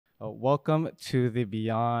Welcome to the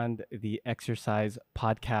Beyond the Exercise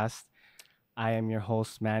podcast. I am your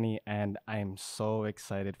host, Manny, and I am so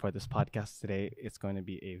excited for this podcast today. It's going to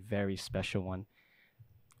be a very special one.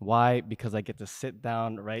 Why? Because I get to sit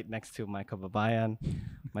down right next to my kababayan,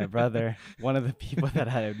 my brother, one of the people that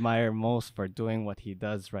I admire most for doing what he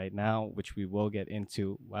does right now, which we will get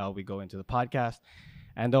into while we go into the podcast.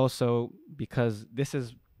 And also because this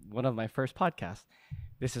is one of my first podcasts.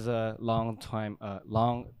 This is a long time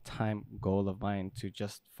goal of mine to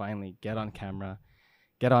just finally get on camera,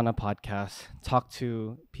 get on a podcast, talk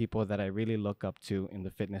to people that I really look up to in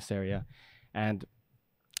the fitness area, and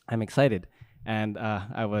I'm excited. And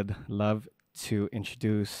I would love to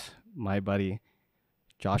introduce my buddy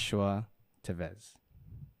Joshua Teves.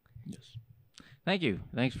 Yes. Thank you.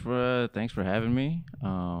 Thanks for having me.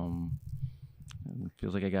 It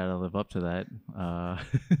feels like I gotta live up to that.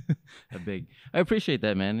 A big. I appreciate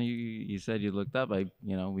that, man. You said you looked up.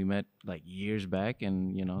 We met like years back,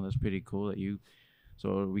 and that's pretty cool that you.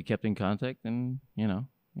 So we kept in contact, and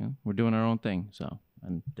we're doing our own thing. So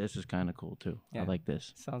and this is kind of cool too. Yeah. I like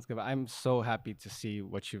this. Sounds good. I'm so happy to see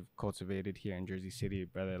what you've cultivated here in Jersey City,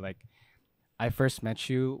 brother. Like, I first met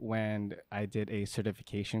you when I did a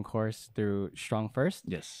certification course through Strong First.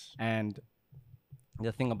 Yes. And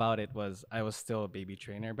the thing about it was I was still a baby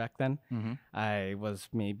trainer back then. Mm-hmm. I was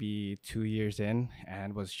maybe 2 years in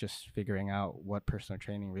and was just figuring out what personal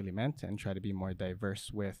training really meant and try to be more diverse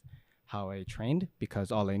with how I trained,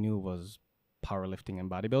 because all I knew was powerlifting and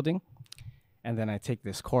bodybuilding. And then I take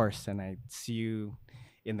this course and I see you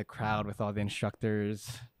in the crowd with all the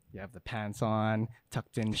instructors. You have the pants on,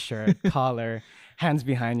 tucked in shirt, collar, hands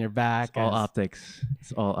behind your back. It's all optics.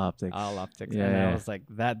 It's all optics. All optics. Yeah, And I yeah. was like,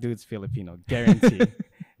 that dude's Filipino, guarantee.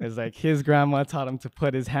 It's like his grandma taught him to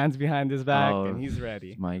put his hands behind his back Oh, and he's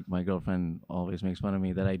ready. My girlfriend always makes fun of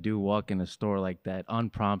me that I do walk in a store like that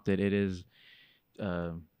unprompted.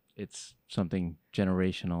 It's something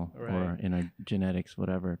generational or Right. in our genetics,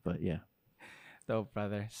 whatever. But yeah, Dope,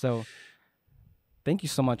 brother. So thank you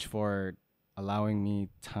so much for allowing me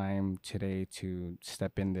time today to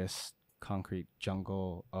step in this concrete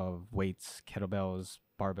jungle of weights, kettlebells,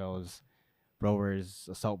 barbells, rowers,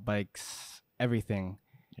 assault bikes, everything.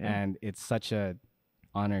 yeah. And it's such a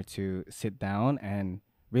honor to sit down and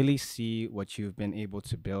really see what you've been able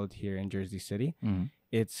to build here in Jersey City. Mhm.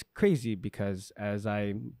 It's crazy because as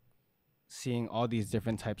I'm seeing all these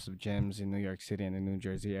different types of gyms in New York City and the New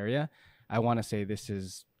Jersey area, I want to say this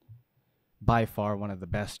is by far one of the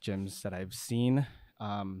best gyms that I've seen,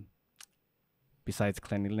 besides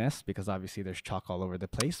cleanliness, because obviously there's chalk all over the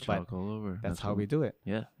place, Chalk but all over. that's how what- we do it.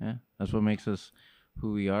 Yeah, yeah. That's what makes us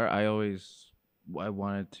who we are. I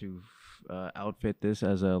wanted to outfit this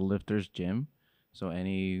as a lifter's gym, so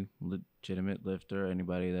any legitimate lifter,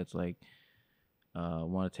 anybody that's like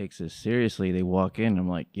want to take this seriously, they walk in. I'm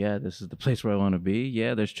like, yeah, this is the place where I want to be.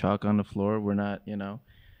 Yeah, there's chalk on the floor. We're not, you'll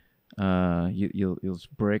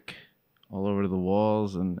brick all over the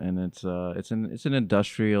walls, and it's an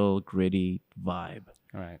industrial gritty vibe.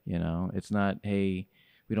 All right. It's not, hey,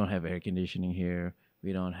 we don't have air conditioning here.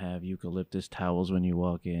 We don't have eucalyptus towels when you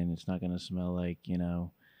walk in. It's not going to smell like,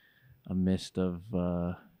 a mist of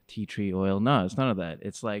tea tree oil. No, it's none of that.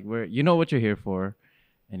 It's like you know what you're here for,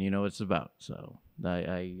 and you know what it's about. So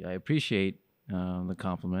I appreciate the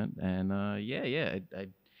compliment. And I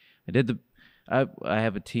did I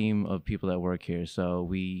have a team of people that work here, so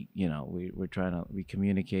we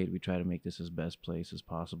communicate. We try to make this as best place as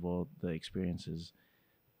possible. The experiences,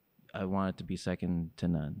 I want it to be second to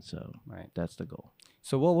none. So Right. that's the goal.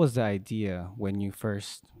 So what was the idea when you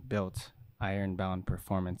first built Ironbound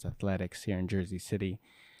Performance Athletics here in Jersey City?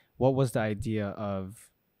 What was the idea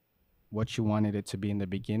of what you wanted it to be in the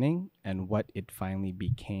beginning and what it finally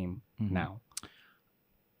became Mhm. now?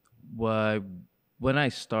 When I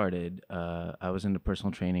started, I was in the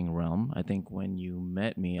personal training realm. I think when you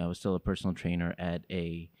met me, I was still a personal trainer at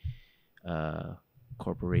a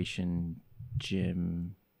corporation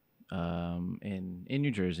gym in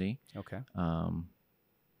New Jersey. Okay.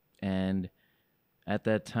 And at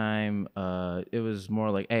that time, it was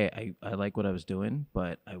more like, hey, I like what I was doing,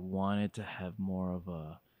 but I wanted to have more of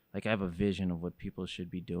I have a vision of what people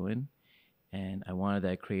should be doing, and I wanted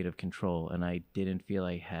that creative control, and I didn't feel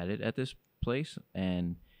I had it at this place.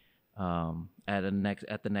 And at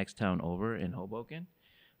the next town over in Hoboken,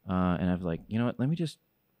 and I was like, you know what? Let me just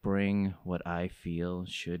bring what I feel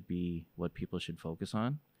should be what people should focus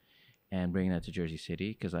on, and bring that to Jersey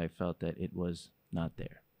City, because I felt that it was not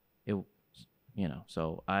there.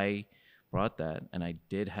 So I brought that, and I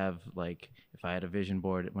did have, like, if I had a vision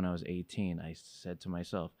board when I was 18, I said to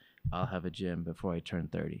myself, I'll have a gym before I turn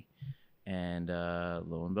 30. And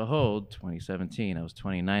lo and behold, 2017, I was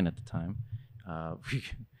 29 at the time. We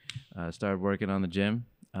started working on the gym.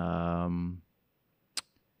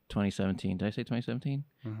 2017. Did I say 2017?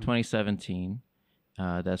 2017.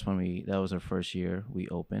 That's when that was our first year we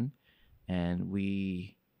opened. And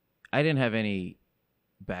I didn't have any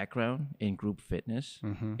background in group fitness.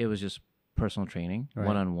 It was just personal training,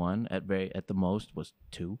 one-on-one at the most was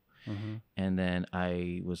 2. And then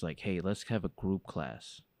I was like, hey, let's have a group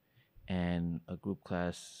class. And a group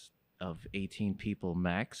class of 18 people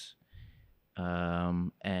max.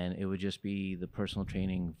 And it would just be the personal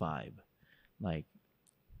training vibe. Like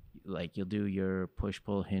you'll do your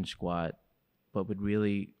push-pull hinge squat, but with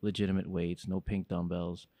really legitimate weights, no pink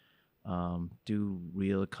dumbbells. Do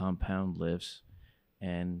real compound lifts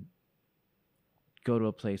and go to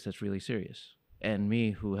a place that's really serious. And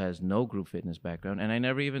me, who has no group fitness background, and I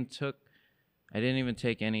didn't even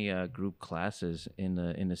take any group classes in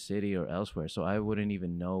the city or elsewhere, so I wouldn't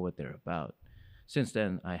even know what they're about. Since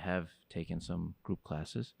then, I have taken some group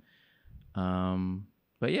classes.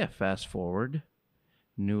 But yeah, fast forward,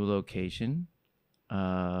 new location.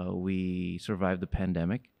 We survived the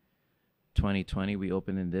pandemic. 2020, we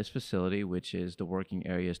opened in this facility, which is the working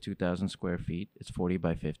area is 2,000 square feet. It's 40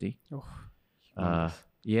 by 50. Oh,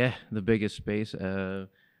 yeah, the biggest space.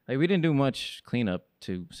 We didn't do much cleanup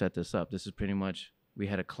to set this up. This is pretty much, we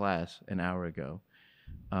had a class an hour ago.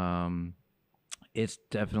 It's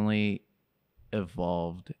definitely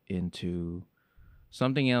evolved into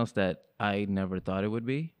something else that I never thought it would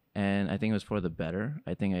be. And I think it was for the better.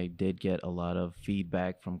 I think I did get a lot of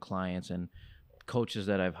feedback from clients and coaches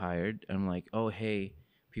that I've hired. I'm like, oh, hey,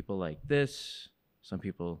 people like this. Some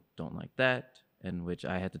people don't like that. And which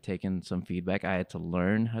I had to take in some feedback. I had to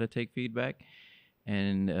learn how to take feedback.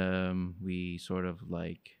 And we sort of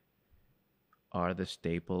like are the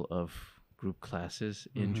staple of group classes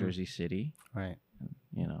in Jersey City. Right.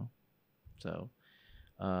 You know, so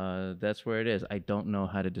that's where it is. I don't know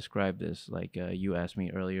how to describe this. Like you asked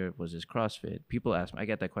me earlier, was this CrossFit? People ask me, I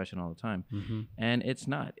get that question all the time. And it's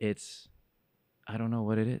not. I don't know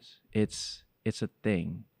what it is. It's a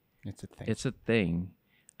thing. It's a thing.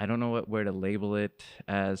 I don't know where to label it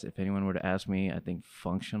as. If anyone were to ask me, I think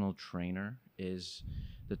functional trainer is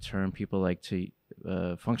the term people like to.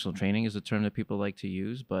 Functional training is the term that people like to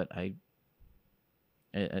use, but I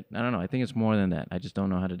don't know. I think it's more than that. I just don't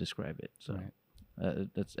know how to describe it. So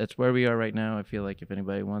that's where we are right now. I feel like if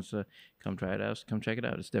anybody wants to come try it out, come check it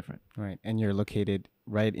out. It's different. Right, and you're located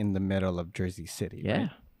right in the middle of Jersey City. Yeah, right?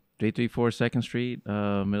 334 2nd Street,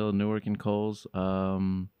 middle of Newark and Coles.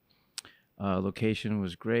 Location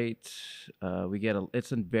was great.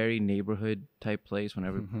 It's a very neighborhood type place.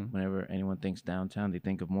 Whenever anyone thinks downtown, they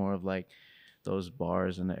think of more of like those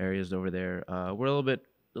bars and the areas over there. We're a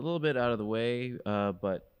little bit out of the way,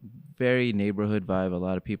 but very neighborhood vibe. A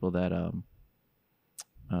lot of people that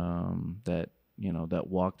that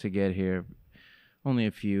walk to get here. Only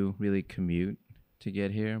a few really commute to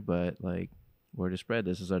get here, but like word is spread.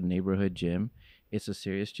 This is our neighborhood gym. It's a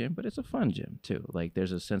serious gym, but it's a fun gym too. Like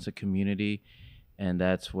there's a sense of community, and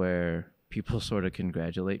that's where people sort of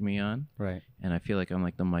congratulate me on. Right. And I feel like I'm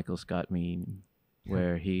like the Michael Scott meme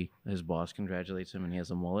where his boss congratulates him and he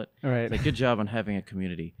has a mullet. Right. It's like, good job on having a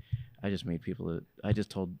community. I just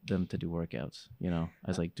told them to do workouts, I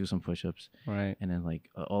was like, do some push-ups. Right. And then like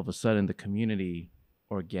all of a sudden the community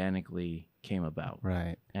organically came about.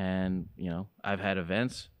 Right. And, I've had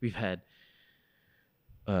events. We've had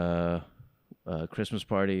Christmas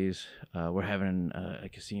parties. We're having a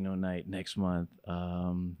casino night next month.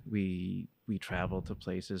 We travel to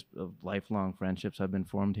places. Lifelong friendships have been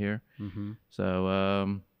formed here.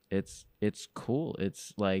 So it's cool.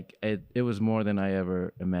 It's like it was more than I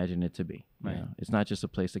ever imagined it to be. Right. It's not just a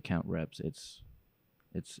place to count reps.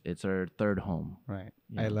 It's our third home. Right.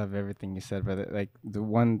 I love everything you said, brother. Like the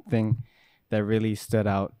one thing that really stood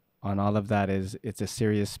out on all of that is it's a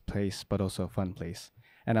serious place, but also a fun place.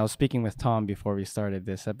 And I was speaking with Tom before we started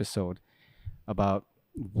this episode about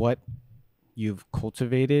what you've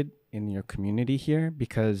cultivated in your community here,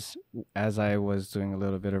 because as I was doing a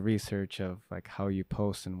little bit of research of like how you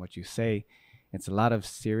post and what you say, it's a lot of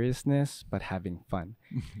seriousness, but having fun.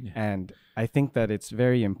 Yeah. And I think that it's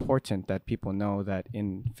very important that people know that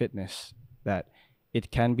in fitness, that it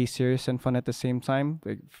can be serious and fun at the same time.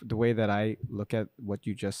 Like the way that I look at what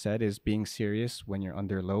you just said is being serious when you're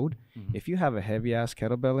under load. If you have a heavy ass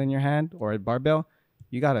kettlebell in your hand or a barbell,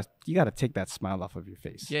 you gotta take that smile off of your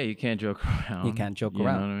face. Yeah, you can't joke around. You can't joke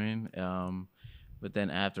around. You know what I mean? But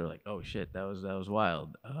then after, like, oh shit, that was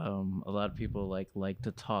wild. A lot of people like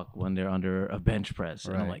to talk when they're under a bench press,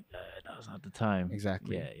 and I'm Right. like, now's not the time.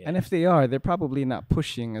 Exactly. Yeah, yeah. And if they are, they're probably not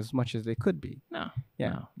pushing as much as they could be. No, Yeah.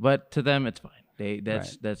 no. But to them, it's fine. Right.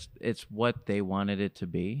 That's it's what they wanted it to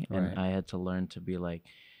be, and Right. I had to learn to be like,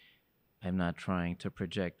 I'm not trying to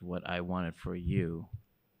project what I wanted for you.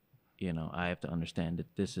 You know, I have to understand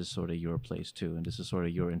that this is sort of your place too, and this is sort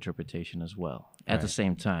of your interpretation as well. At the Right.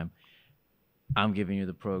 same time, I'm giving you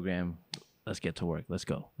the program. Let's get to work. Let's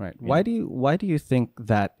go. Right. You Why know? do you think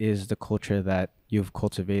that is the culture that you've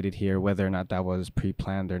cultivated here, whether or not that was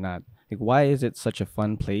pre-planned or not? Like, why is it such a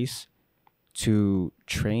fun place to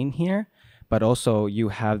train here? But also you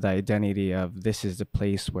have the identity of this is the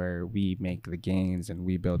place where we make the gains and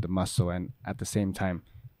we build the muscle, and at the same time,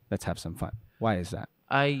 let's have some fun. Why is that?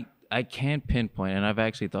 I can't pinpoint, and I've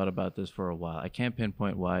actually thought about this for a while. I can't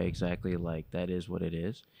pinpoint why exactly like that is what it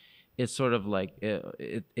is. It's sort of like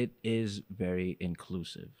it is very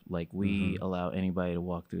inclusive. Like we allow anybody to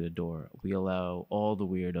walk through the door. We allow all the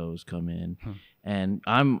weirdos come in, and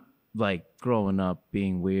I'm like growing up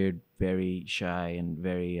being weird, very shy, and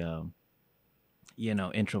very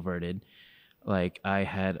introverted. Like I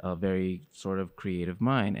had a very sort of creative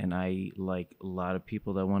mind, and I like a lot of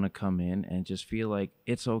people that want to come in and just feel like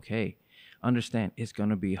it's okay. Understand it's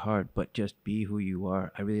gonna be hard, but just be who you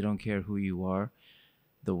are. I really don't care who you are.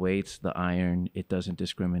 The weights, the iron, it doesn't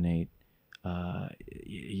discriminate.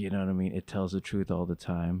 You know what I mean? It tells the truth all the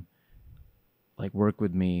time. Like work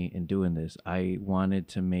with me in doing this. I wanted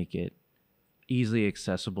to make it easily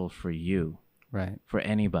accessible for you, Right. for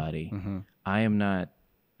anybody. Mm-hmm. I am not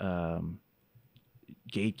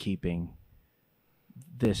gatekeeping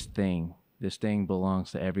this thing. This thing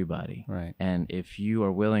belongs to everybody. Right. And if you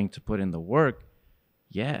are willing to put in the work,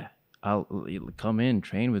 yeah, I'll come in,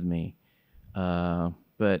 train with me.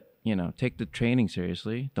 But take the training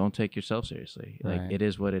seriously. Don't take yourself seriously. Like Right. it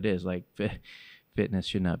is what it is. Like fitness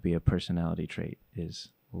should not be a personality trait. Is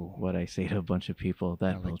what I say to a bunch of people.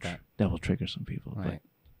 That will trigger some people. Right.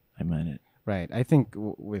 But I meant it. Right. I think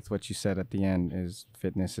with what you said at the end is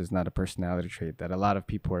fitness is not a personality trait, that a lot of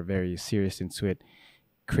people are very serious into it,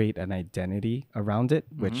 create an identity around it,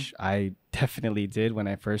 which I definitely did when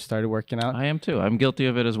I first started working out. I am too. I'm guilty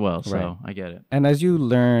of it as well. So Right. I get it. And as you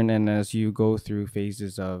learn and as you go through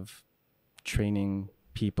phases of training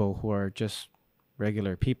people who are just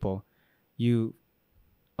regular people, you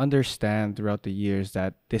understand throughout the years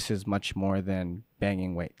that this is much more than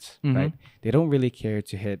banging weights, right? They don't really care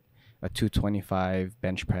to hit a 225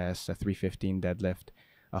 bench press, a 315 deadlift,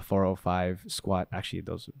 a 405 squat. Actually,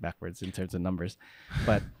 those are backwards in terms of numbers,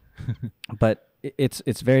 but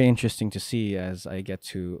it's very interesting to see as I get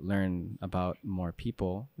to learn about more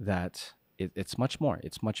people that it's much more.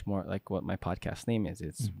 It's much more like what my podcast name is.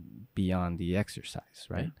 It's beyond the exercise,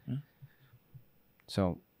 right? Yeah.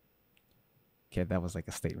 So, okay, that was like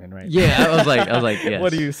a statement, right? Yeah, I was like, yes.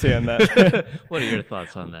 What do you say on that? What are your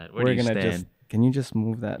thoughts on that? Where We're do you gonna stand? can you just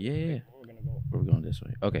move that? Yeah. We're going this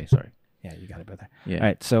way. Okay, sorry. Yeah, you got it, brother. Yeah. All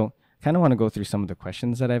right, so kind of want to go through some of the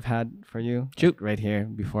questions that I've had for you. Shoot. Like right here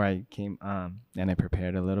before I came and I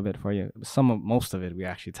prepared a little bit for you. Most of it we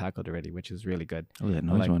actually tackled already, which is really good. Oh, that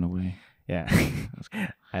noise like- went away. Yeah. That's cool.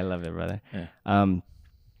 I love it, brother. Yeah.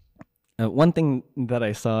 One thing that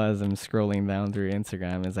I saw as I'm scrolling down through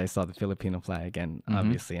Instagram is I saw the Filipino flag, and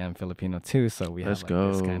obviously I'm Filipino too, so we Let's have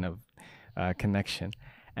like, this go. kind of connection.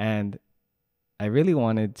 And I really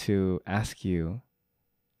wanted to ask you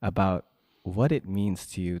about what it means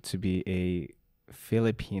to you to be a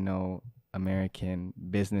Filipino American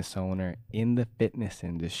business owner in the fitness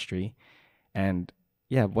industry, and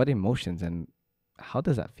what emotions and how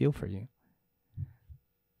does that feel for you?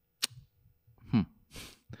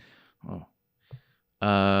 Oh.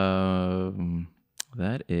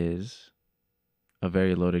 That is a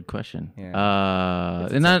very loaded question. Yeah.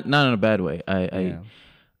 And not in a bad way.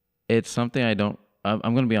 It's something I'm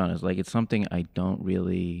gonna be honest. Like it's something I don't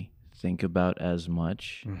really think about as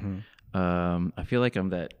much. I feel like I'm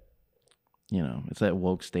that. It's that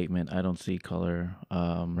woke statement. I don't see color.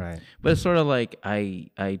 Right. But it's sort of like I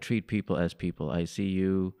treat people as people. I see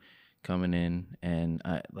you coming in, and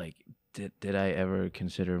I like. Did I ever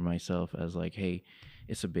consider myself as like, hey,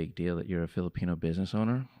 it's a big deal that you're a Filipino business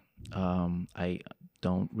owner? I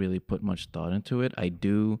don't really put much thought into it. I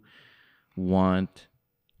do want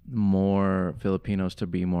more Filipinos to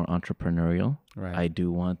be more entrepreneurial. Right. I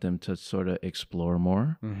do want them to sort of explore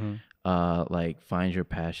more, like find your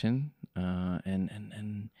passion,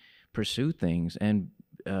 and pursue things, and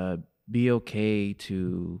be okay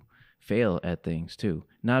to fail at things too.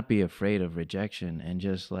 Not be afraid of rejection, and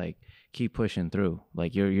just like keep pushing through.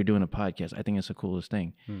 Like you're doing a podcast. I think it's the coolest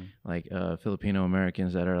thing. Like Filipino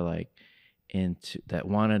Americans that are like into that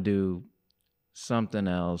want to do something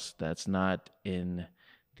else that's not in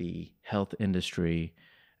the health industry,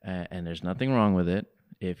 and there's nothing wrong with it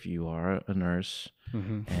if you are a nurse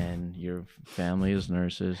and your family is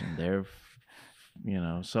nurses and they're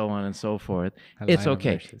so on and so forth. It's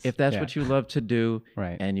okay if that's what you love to do,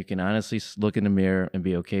 right? And you can honestly look in the mirror and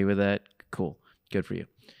be okay with that. Cool, good for you.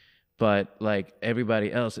 But like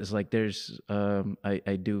everybody else is like, there's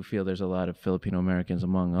I do feel there's a lot of Filipino Americans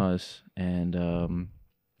among us, and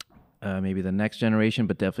maybe the next generation,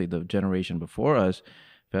 but definitely the generation before us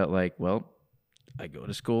felt like, well, I go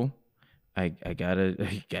to school, I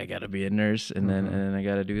gotta be a nurse, and then I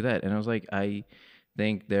gotta do that. And I was like, I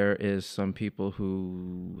think there is some people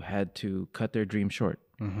who had to cut their dream short.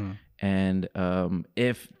 And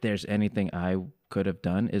if there's anything I could have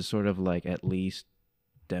done is sort of like at least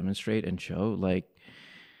demonstrate and show, like,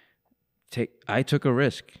 I took a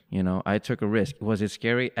risk, I took a risk. Was it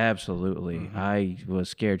scary? Absolutely. I was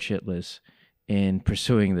scared shitless in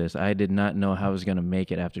pursuing this. I did not know how I was going to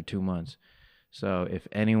make it after 2 months. So if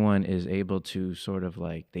anyone is able to sort of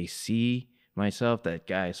like, they see myself, that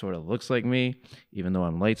guy sort of looks like me, even though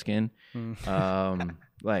I'm light skinned,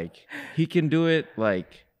 like he can do it. I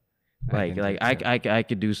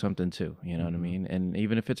could do something too, you know what I mean? And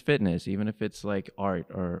even if it's fitness, even if it's like art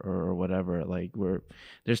or whatever, like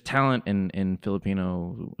there's talent in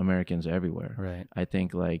Filipino Americans everywhere. Right. I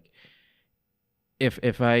think like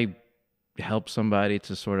if I help somebody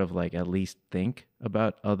to sort of like at least think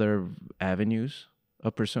about other avenues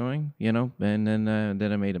of pursuing, and then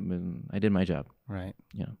I did my job. Right.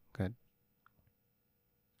 Yeah. Good.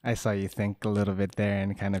 I saw you think a little bit there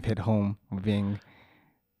and kind of hit home being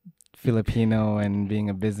Filipino and being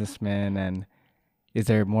a businessman. And is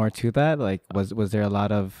there more to that? Like, was there a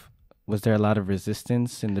lot of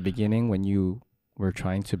resistance in the beginning when you were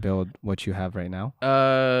trying to build what you have right now?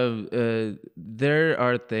 There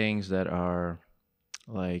are things that are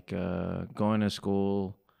like going to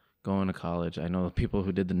school, going to college. I know the people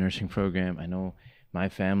who did the nursing program. I know my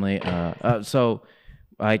family. So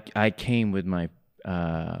I came with my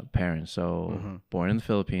parents. So born in the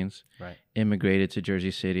Philippines, right? Immigrated to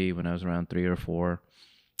Jersey City when I was around 3 or 4,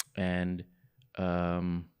 and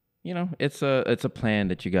it's a plan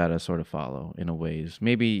that you gotta sort of follow in a ways.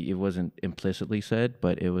 Maybe it wasn't implicitly said,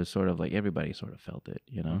 but it was sort of like everybody sort of felt it,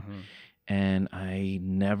 And I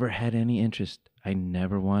never had any interest. I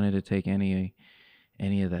never wanted to take any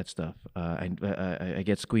of that stuff. I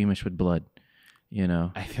get squeamish with blood.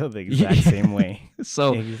 I feel the exact same way.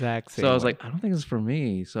 So exact same I was way. like, I don't think it's for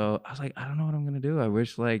me. So I was like, I don't know what I'm gonna do. I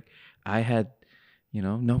wish like I had,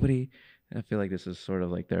 nobody. I feel like this is sort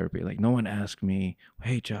of like therapy. Like no one asked me,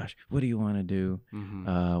 "Hey Josh, what do you want to do?"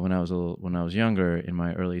 When I was younger, in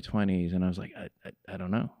my early 20s, and I was like, I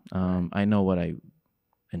don't know. I know what I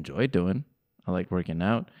enjoy doing. I like working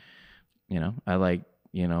out. I like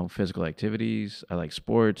physical activities. I like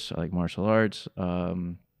sports. I like martial arts.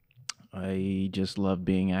 I just love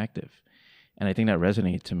being active. And I think that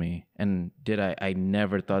resonated to me. And I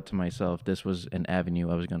never thought to myself this was an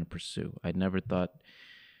avenue I was going to pursue. I never thought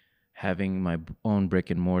having my own brick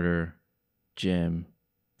and mortar gym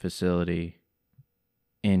facility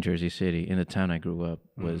in Jersey City, in the town I grew up,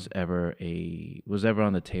 was ever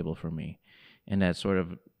on the table for me. And that sort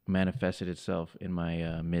of manifested itself in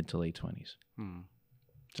my mid to late 20s.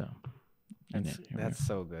 So that's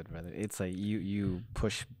so good, brother. It's like you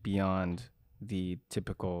push beyond the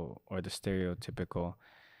typical or the stereotypical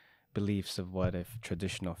beliefs of what a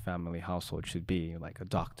traditional family household should be, like a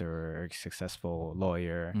doctor or a successful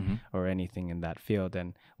lawyer or anything in that field.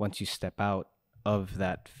 And once you step out of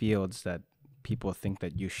that fields that people think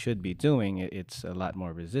that you should be doing, it's a lot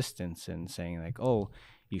more resistance and saying like, oh,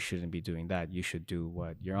 you shouldn't be doing that. You should do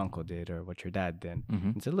what your uncle did or what your dad did.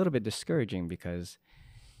 It's a little bit discouraging because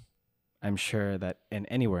I'm sure that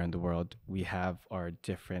anywhere in the world, we have our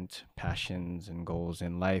different passions and goals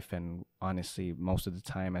in life. And honestly, most of the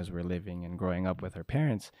time as we're living and growing up with our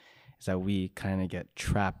parents, is that we kind of get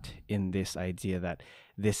trapped in this idea that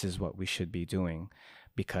this is what we should be doing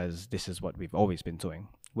because this is what we've always been doing,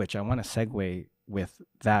 which I want to segue with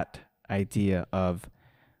that idea of,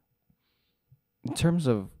 in terms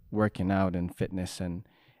of working out and fitness, and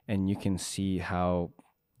you can see how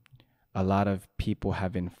a lot of people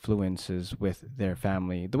have influences with their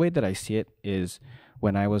family. The way that I see it is,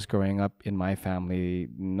 when I was growing up in my family,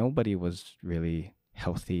 nobody was really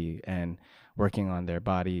healthy and working on their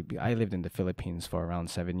body. I lived in the Philippines for around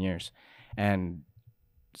 7 years, and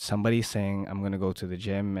somebody saying I'm going to go to the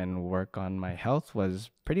gym and work on my health was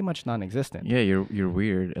pretty much non-existent. Yeah, you're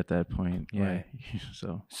weird at that point. Yeah. Right.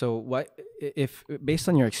 So So what if based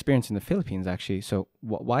on your experience in the Philippines actually, so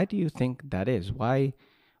why do you think that is? Why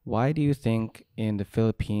do you think in the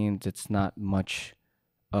Philippines it's not much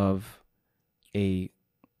of a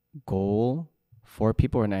goal for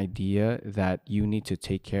people or an idea that you need to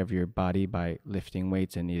take care of your body by lifting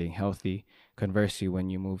weights and eating healthy? Conversely, when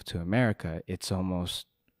you move to America, it's almost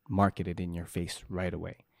marketed in your face right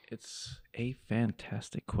away. it's a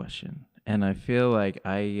fantastic question, and I feel like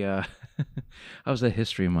I was a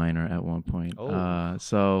history minor at one point. Oh.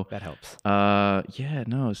 So That helps. yeah,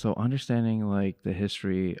 no. So understanding like the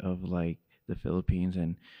history of like the Philippines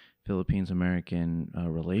and Philippines American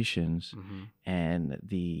relations Mm-hmm. and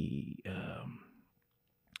the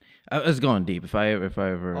I was going deep if I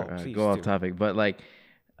ever Oh, please go off do. topic, but like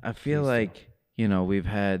I feel Please do. like we've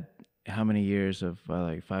had how many years of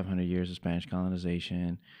like 500 years of Spanish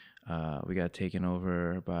colonization. We got taken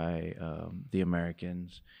over by the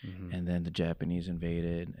Americans, Mm-hmm. and then the Japanese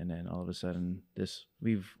invaded, and then all of a sudden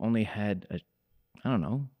we've only had I don't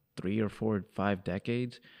know 3 or 4 5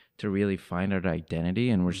 decades to really find our identity,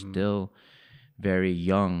 and we're Mm-hmm. still very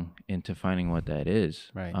young into finding what that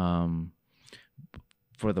is. Right.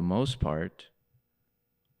 For the most part,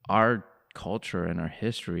 our culture and our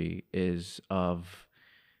history is of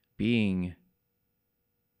being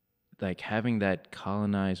like having that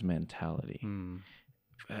colonized mentality, Mm.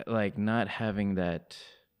 like not having that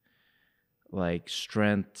like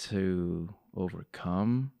strength to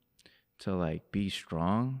overcome, to like be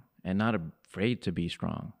strong and not afraid to be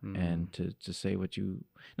strong and to say what you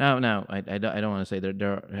now I don't want to say there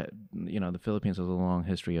are, the Philippines has a long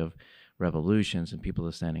history of revolutions and people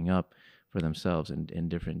are standing up for themselves in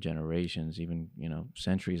different generations, even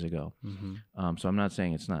centuries ago. Mm-hmm. So I'm not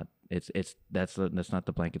saying that's not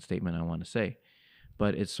the blanket statement I want to say,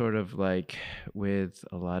 but it's sort of like with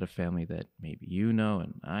a lot of family that maybe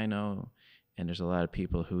and I know, and there's a lot of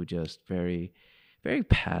people who just very very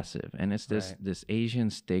passive, and it's Right. this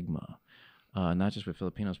Asian stigma, not just with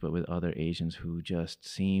Filipinos but with other Asians who just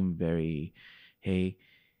seem very, hey,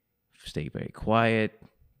 stay very quiet,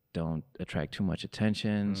 don't attract too much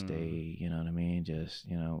attention, stay, you know what I mean, just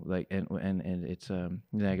like and it's a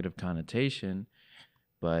negative connotation,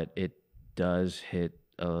 but it does hit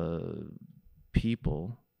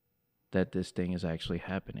people that this thing is actually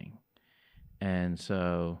happening. And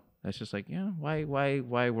so that's just like, why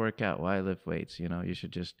work out? Why lift weights? You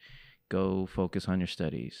should just go focus on your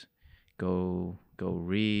studies. Go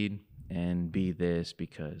read and be this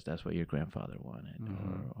because that's what your grandfather wanted,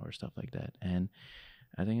 or stuff like that. And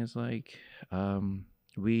I think it's like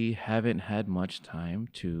we haven't had much time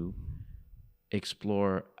to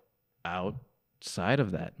explore outside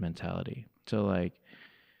of that mentality to like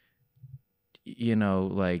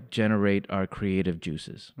like generate our creative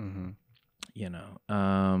juices. Mm-hmm.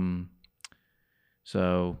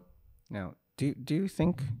 So Now, do you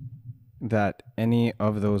think that any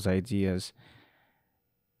of those ideas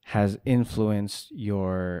has influenced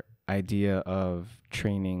your idea of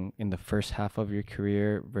training in the first half of your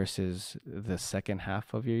career versus the second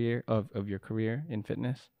half of your of your career in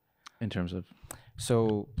fitness? in terms of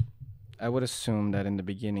So I would assume that in the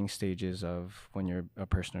beginning stages of when you're a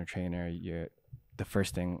personal trainer, the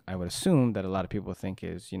first thing I would assume that a lot of people think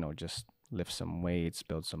is, just lift some weights,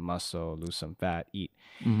 build some muscle, lose some fat, eat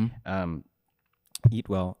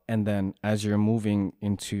well. And then as you're moving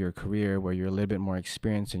into your career where you're a little bit more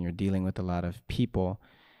experienced and you're dealing with a lot of people,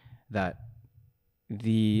 that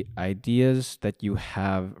the ideas that you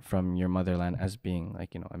have from your motherland as being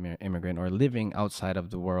like, an immigrant or living outside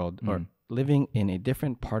of the world or living in a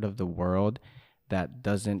different part of the world that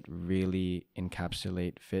doesn't really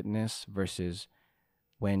encapsulate fitness versus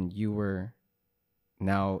when you were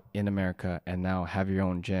now in America and now have your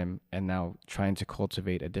own gym and now trying to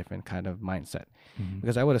cultivate a different kind of mindset.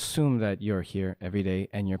 Because I would assume that you're here every day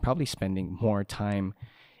and you're probably spending more time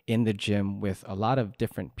in the gym with a lot of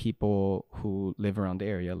different people who live around the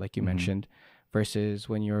area, like you mentioned, versus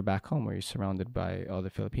when you were back home where you're surrounded by all the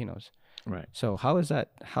Filipinos. Right. So how is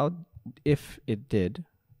that, if it did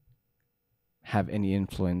have any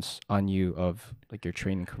influence on you of like your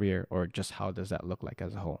training career, or just how does that look like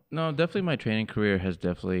as a whole? No, definitely my training career has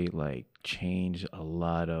definitely like changed a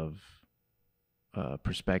lot of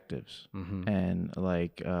perspectives. And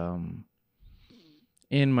like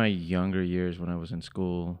in my younger years when I was in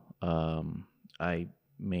school, I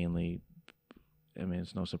mainly, I mean,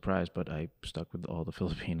 it's no surprise, but I stuck with all the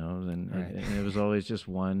Filipinos, and, Right. and it was always just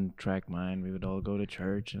one track mind. We would all go to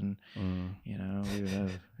church, and we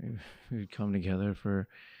would come together for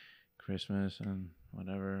Christmas and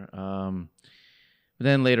whatever. But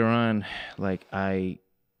then later on, like I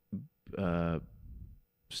uh,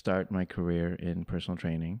 start my career in personal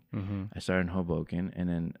training. Mm-hmm. I started in Hoboken, and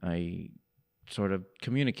then I sort of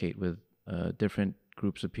communicate with different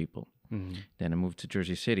groups of people. Mm-hmm. Then I moved to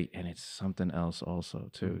Jersey City, and it's something else also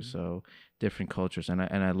too. Mm-hmm. So different cultures, and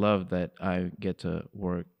I love that I get to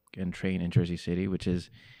work and train in Jersey City, which is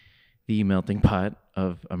the melting pot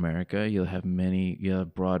of America. You'll have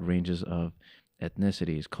broad ranges of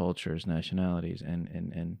ethnicities, cultures, nationalities,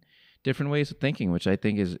 and different ways of thinking, which I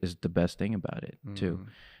think is the best thing about it too.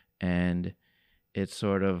 Mm-hmm. And it's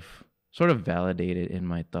sort of validated in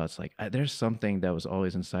my thoughts. Like there's something that was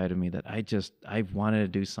always inside of me that I wanted to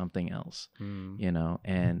do something else, Mm-hmm. you know.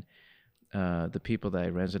 And the people that I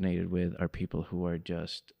resonated with are people who are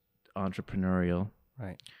just entrepreneurial,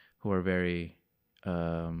 Right. who are very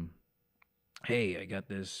hey, I got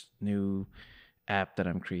this new app that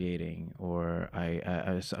I'm creating, or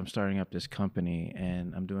I'm starting up this company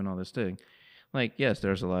and I'm doing all this thing. Like, yes,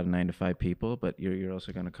 there's a lot of 9 to 5 people, but you're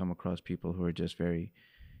also going to come across people who are just very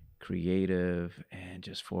creative and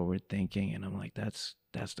just forward thinking. And I'm like, that's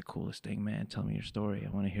the coolest thing, man. Tell me your story.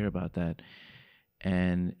 I want to hear about that.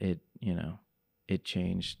 And it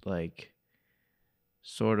changed like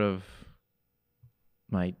sort of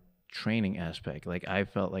my training aspect. Like I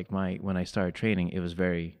felt like when I started training, it was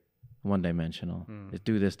very one dimensional. Just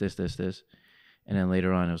do this, and then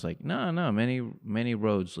later on, it was like, no, many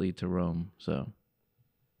roads lead to Rome. So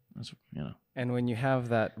that's And when you have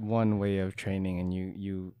that one way of training and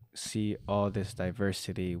you see all this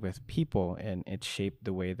diversity with people and it shaped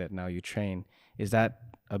the way that now you train, is that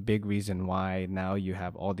a big reason why now you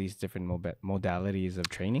have all these different modalities of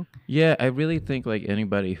training? Yeah, I really think like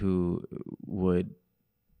anybody who would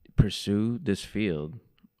pursue this field,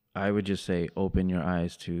 I would just say open your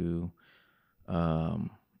eyes to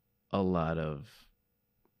a lot of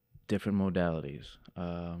different modalities.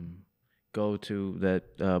 Go to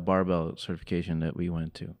that barbell certification that we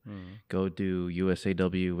went to. Go do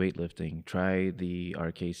USAW weightlifting. Try the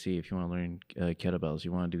RKC if you want to learn kettlebells.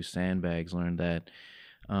 You want to do sandbags, learn that.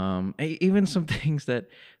 Even some things that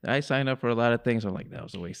I signed up for, a lot of things I'm like, that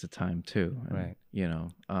was a waste of time too. And, Right. You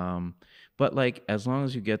know, but like as long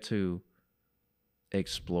as you get to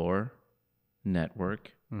explore,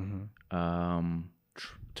 network,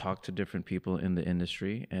 talk to different people in the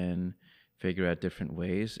industry and figure out different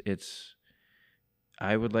ways.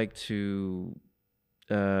 I would like to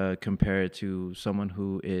compare it to someone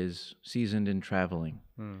who is seasoned in traveling.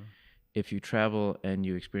 If you travel and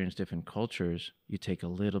you experience different cultures, you take a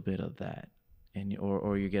little bit of that, and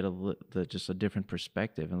or you get just a different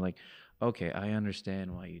perspective, and like, okay, I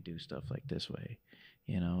understand why you do stuff like this way.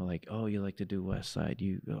 You know, like, oh, you like to do West Side.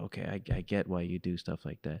 Okay, I get why you do stuff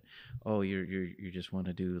like that. Oh, you just want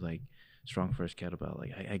to do like strong first kettlebell.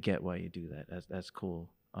 Like, I get why you do that. That's cool.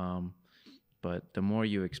 But the more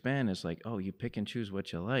you expand, it's like, oh, you pick and choose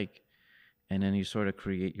what you like, and then you sort of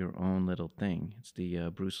create your own little thing. It's the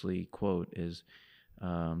Bruce Lee quote is,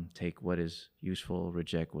 take what is useful,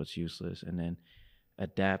 reject what's useless, and then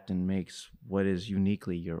adapt and makes what is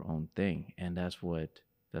uniquely your own thing. And that's what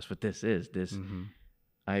this is. This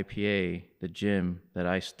IPA, the gym that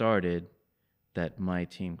I started, that my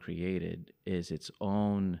team created, is its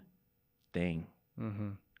own thing.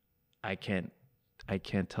 I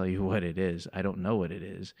can't tell you what it is. I don't know what it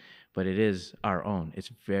is, but it is our own.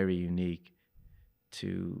 It's very unique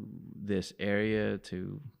to this area,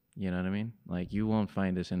 to, you know what I mean? Like, you won't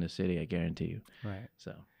find this in the city, I guarantee you. Right.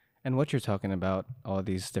 So, and what you're talking about, all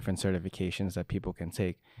these different certifications that people can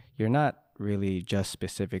take, you're not really just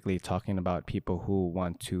specifically talking about people who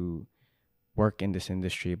want to work in this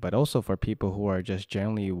industry, but also for people who are just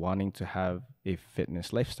generally wanting to have a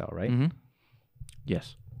fitness lifestyle, right?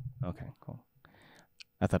 Yes. Okay, cool.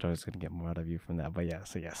 I thought I was going to get more out of you from that, but yeah,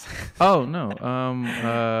 so yes. Oh, no.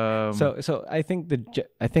 So I think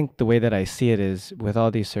the way that I see it is with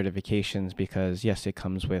all these certifications, because yes, it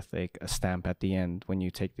comes with like a stamp at the end when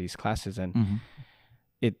you take these classes, and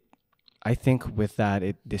I think with that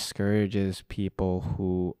it discourages people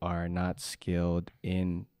who are not skilled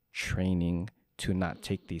in training to not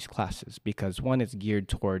take these classes, because one, it's geared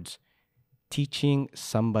towards teaching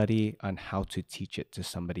somebody on how to teach it to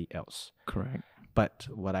somebody else. Correct. But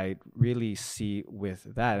what I really see with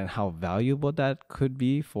that and how valuable that could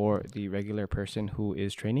be for the regular person who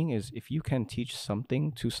is training is if you can teach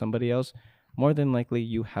something to somebody else, more than likely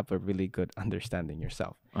you have a really good understanding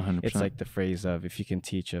yourself. 100%. It's like the phrase of if you can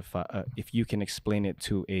teach if you can explain it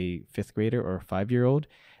to a 5th grader or a 5-year-old,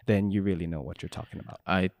 then you really know what you're talking about.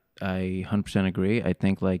 I 100% agree. I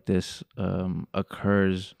think like this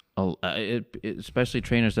occurs especially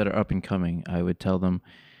trainers that are up and coming, I would tell them,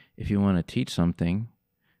 if you want to teach something,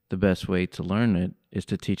 the best way to learn it is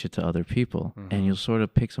to teach it to other people. And you'll sort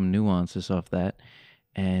of pick some nuances off that,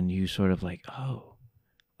 and you sort of like, oh,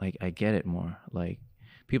 like I get it more. Like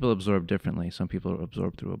people absorb differently. Some people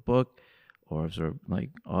absorb through a book or absorb like,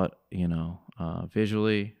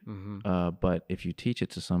 visually. But if you teach it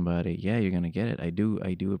to somebody, yeah, you're going to get it. I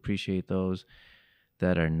do appreciate those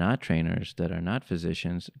that are not trainers, that are not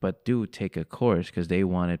physicians, but do take a course because they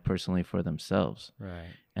want it personally for themselves. Right.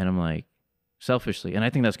 And I'm like, selfishly, and I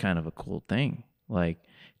think that's kind of a cool thing. Like,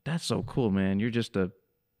 that's so cool, man. You're just an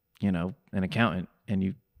accountant, and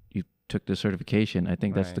you took the certification. I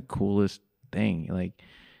think that's the coolest thing. Like,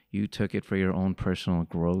 you took it for your own personal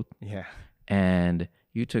growth. Yeah. And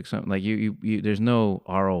you took something like you there's no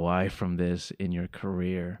ROI from this in your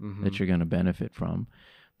career that you're going to benefit from,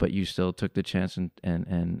 but you still took the chance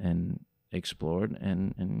and explored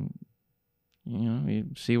and you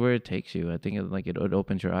see where it takes you. I think it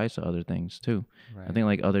opens your eyes to other things too. Right. I think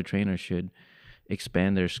like other trainers should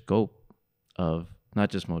expand their scope of not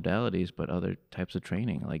just modalities, but other types of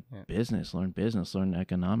training, like business, learn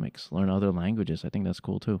economics, learn other languages. I think that's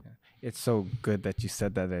cool too. Yeah. It's so good that you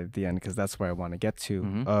said that at the end, because that's where I want to get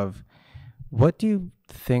to of what do you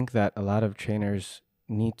think that a lot of trainers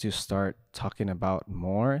need to start talking about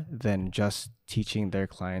more than just teaching their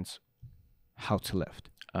clients how to lift?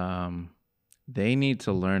 They need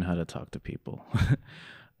to learn how to talk to people.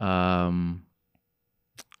 I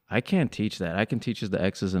can't teach that. I can teach you the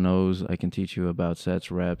X's and O's. I can teach you about sets,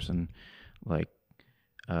 reps, and like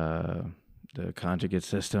the conjugate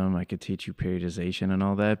system. I could teach you periodization and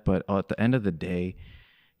all that. But at the end of the day,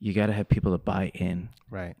 you got to have people to buy in.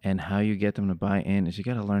 Right. And how you get them to buy in is you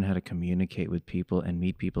got to learn how to communicate with people and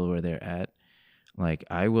meet people where they're at. Like,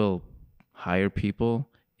 I will hire people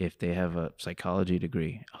if they have a psychology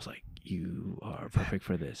degree. I was like, you are perfect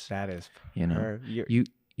for this. That is,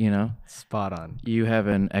 spot on. You have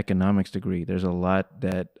an economics degree. There's a lot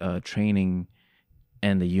that training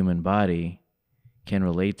and the human body can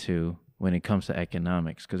relate to when it comes to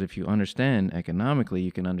economics. Because if you understand economically,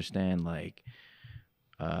 you can understand like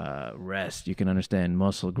rest. You can understand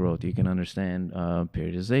muscle growth. You can understand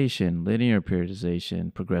periodization, linear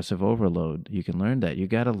periodization, progressive overload. You can learn that. You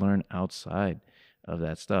got to learn outside of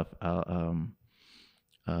that stuff.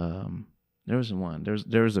 There was one.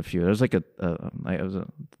 There was a few. There was like it was a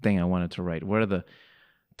thing I wanted to write. What are the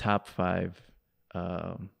top 5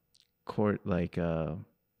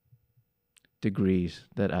 degrees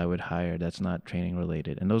that I would hire that's not training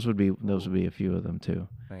related? And those would be a few of them too.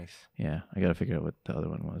 Nice. Yeah, I got to figure out what the other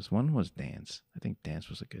one was. One was dance. I think dance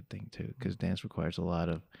was a good thing too, because dance requires a lot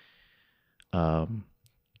of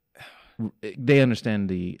they understand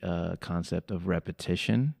the concept of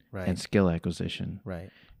repetition and skill acquisition. Right.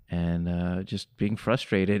 And just being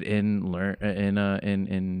frustrated in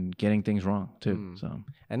getting things wrong too. So,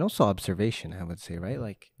 and also observation, I would say, right?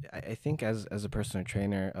 Like I think as a personal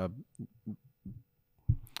trainer,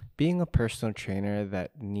 being a personal trainer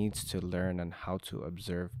that needs to learn on how to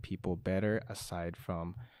observe people better, aside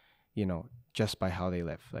from, just by how they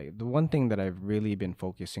live. Like the one thing that I've really been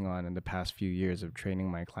focusing on in the past few years of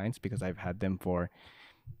training my clients, because I've had them for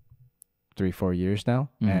 3-4 years now,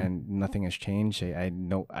 and nothing has changed. I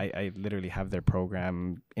know I literally have their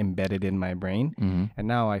program embedded in my brain, and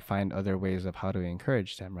now I find other ways of how to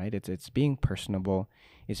encourage them. Right? It's being personable.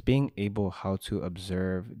 It's being able how to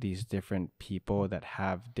observe these different people that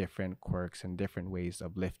have different quirks and different ways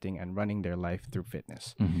of lifting and running their life through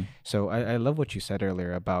fitness. So I love what you said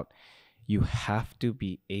earlier about you have to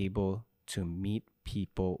be able to meet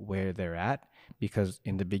people where they're at, because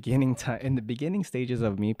in the beginning stages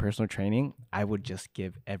of me personal training, I would just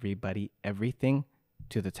give everybody everything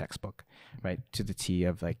to the textbook, right? To the T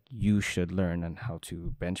of like, you should learn on how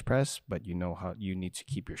to bench press, but how you need to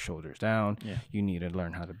keep your shoulders down. Yeah. You need to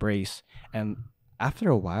learn how to brace. And after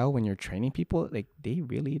a while, when you're training people, like they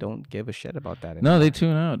really don't give a shit about that anymore. No, they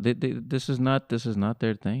tune out. This is not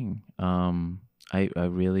their thing. I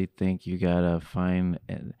really think you gotta find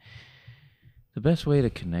the best way to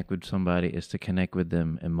connect with somebody is to connect with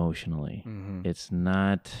them emotionally. It's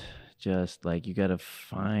not just like you gotta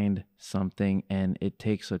find something, and it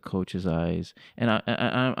takes a coach's eyes. And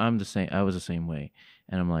I'm the same. I was the same way.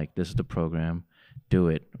 And I'm like, this is the program, do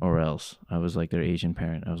it or else. I was like their Asian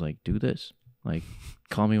parent. I was like, do this. Like,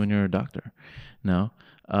 call me when you're a doctor. No,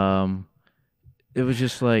 it was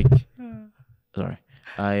just like, sorry.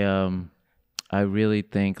 I really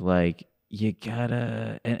think like you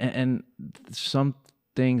gotta, and some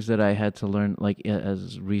things that I had to learn like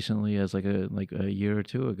as recently as like a year or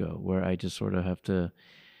two ago, where I just sort of have to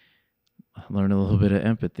learn a little bit of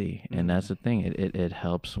empathy. And that's Mm-hmm. the thing. It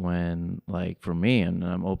helps when, like, for me, and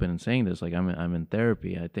I'm open in saying this, like, I'm in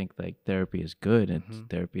therapy. I think like therapy is good. And Mm-hmm.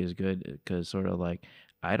 therapy is good because sort of like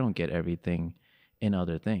I don't get everything in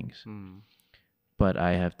other things, Mm. but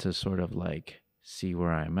I have to sort of like see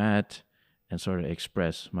where I'm at and sort of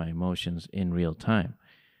express my emotions in real time.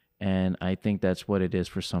 And I think that's what it is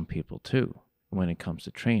for some people too when it comes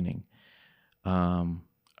to training. Um,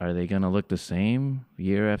 are they going to look the same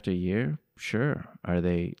year after year? Sure. Are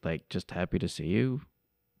they like just happy to see you?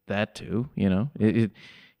 That too, you know,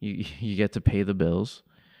 you get to pay the bills.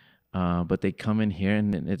 But they come in here,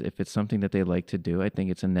 and if it's something that they like to do, I think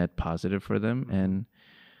it's a net positive for them. Mm-hmm. And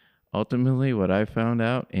ultimately, what I found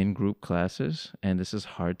out in group classes, and this is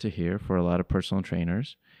hard to hear for a lot of personal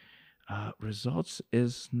trainers, results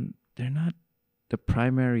is they're not the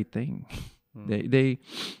primary thing. Mm. They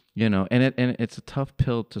you know, and it's a tough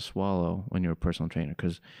pill to swallow when you're a personal trainer,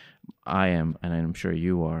 because I am, and I'm sure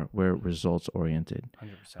you are. We're results oriented. I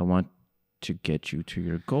 100%. want to get you to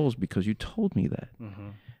your goals because you told me that. Mm-hmm.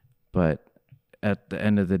 But at the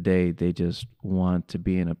end of the day, they just want to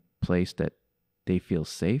be in a place that they feel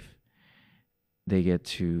safe. They get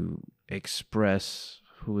to express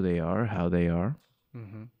who they are, how they are,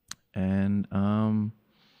 Mm-hmm. and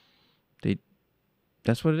they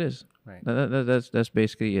that's what it is. Right. That's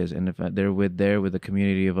basically is. And if they're with a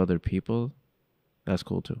community of other people, that's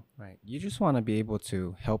cool too. Right. You just want to be able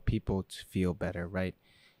to help people to feel better, right?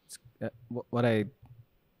 It's, what I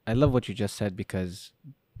love what you just said, because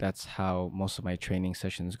that's how most of my training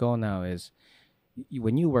sessions go now. Is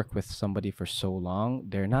when you work with somebody for so long,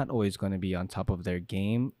 they're not always going to be on top of their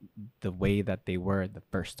game the way that they were the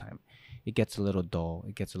first time. It gets a little dull.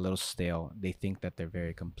 It gets a little stale. They think that they're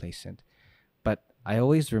very complacent. But I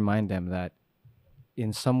always remind them that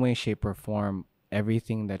in some way, shape, or form,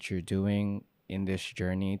 everything that you're doing in this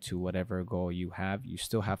journey to whatever goal you have, you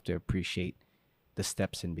still have to appreciate the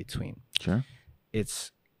steps in between. Sure.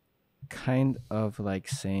 It's kind of like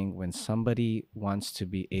saying when somebody wants to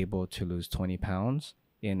be able to lose 20 pounds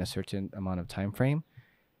in a certain amount of time frame,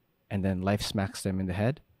 and then life smacks them in the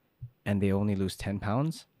head and they only lose 10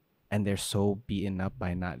 pounds, and they're so beaten up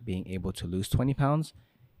by not being able to lose 20 pounds,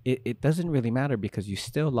 it doesn't really matter because you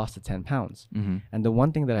still lost the 10 pounds. Mm-hmm. And the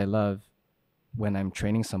one thing that I love when I'm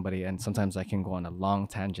training somebody, and sometimes I can go on a long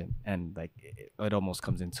tangent and like it almost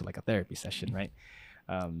comes into like a therapy session, right?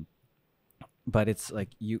 Um, but it's like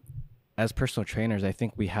you, as personal trainers, I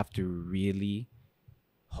think we have to really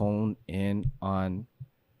hone in on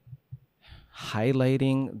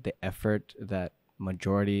highlighting the effort that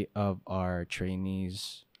majority of our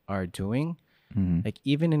trainees are doing. Mm-hmm. Like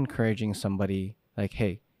even encouraging somebody like,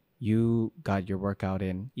 hey, you got your workout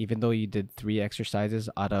in, even though you did 3 exercises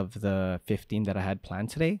out of the 15 that I had planned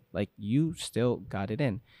today, like you still got it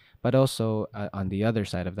in. But also on the other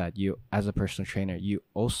side of that, you as a personal trainer, you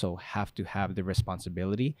also have to have the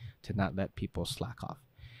responsibility to not let people slack off.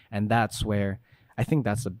 And that's where I think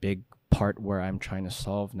that's a big part where I'm trying to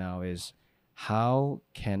solve now is how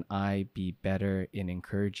can I be better in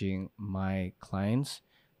encouraging my clients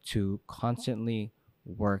to constantly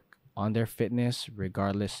work on their fitness,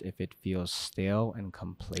 regardless if it feels stale and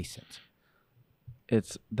complacent.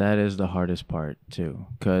 That is the hardest part too,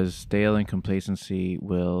 because stale and complacency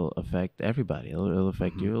will affect everybody. It'll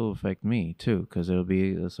affect Mm-hmm. you. It'll affect me too, because there'll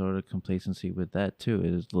be a sort of complacency with that too.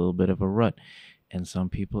 It is a little bit of a rut, and some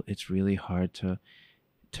people it's really hard to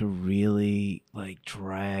really like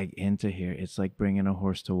drag into here. It's like bringing a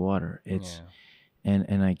horse to water. It's Yeah.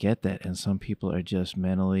 and I get that, and some people are just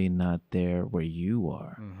mentally not there where you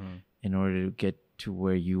are. Mm-hmm. In order to get to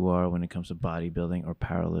where you are when it comes to bodybuilding or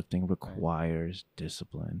powerlifting requires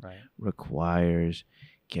discipline, Right. requires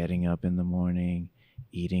getting up in the morning,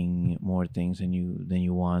 eating more things than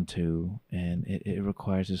you want to, and it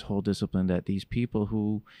requires this whole discipline that these people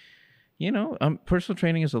who, personal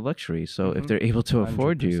training is a luxury. So if Mm-hmm. they're able to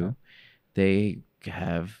afford 100%. you, they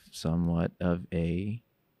have somewhat of a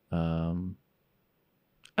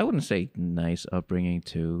I wouldn't say nice upbringing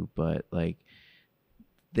too, but like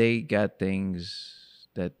they got things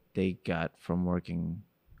that they got from working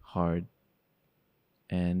hard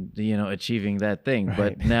and achieving that thing. Right.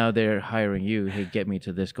 But now they're hiring you, hey, get me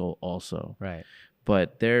to this goal also. Right.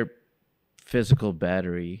 But their physical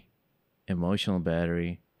battery, emotional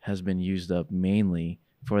battery has been used up mainly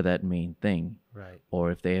for that main thing. Right.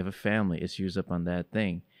 Or if they have a family, it's used up on that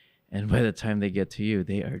thing. And by the time they get to you,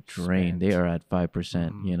 they are drained. They Spent. are at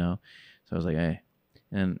 5%, Mhm. So I was like, hey.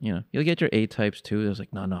 And you'll get your A types too. I was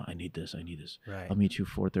like, no, I need this. Right. I'll meet you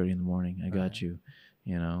 4:30 in the morning. I got Right. you.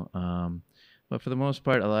 But for the most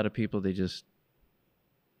part, a lot of people they just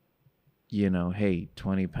hey,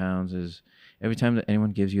 20 pounds is every time that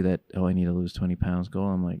anyone gives you that, oh, I need to lose 20 pounds goal,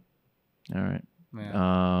 I'm like, all right.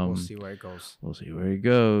 Yeah. We'll see where it goes. We'll see where it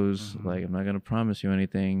goes. Mm-hmm. Like, I'm not going to promise you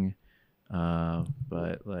anything.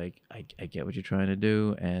 But like, I get what you're trying to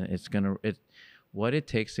do, and what it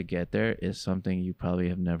takes to get there is something you probably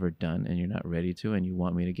have never done and you're not ready to, and you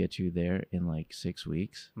want me to get you there in like 6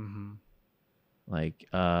 weeks. Mm-hmm. Like,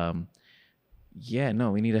 yeah,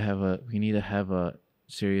 no, we need to have a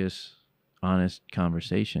serious, honest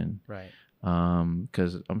conversation. Right.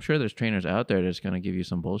 Because I'm sure there's trainers out there that's gonna give you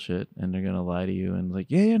some bullshit and they're gonna lie to you and like,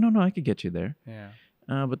 yeah, no, I could get you there. Yeah.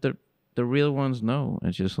 But the real ones know.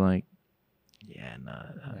 It's just like, yeah, nah,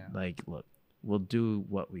 Yeah. like, look, we'll do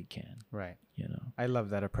what we can. Right. I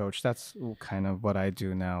love that approach. That's kind of what I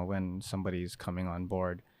do now when somebody's coming on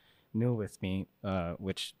board new with me,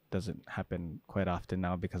 which doesn't happen quite often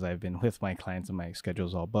now because I've been with my clients and my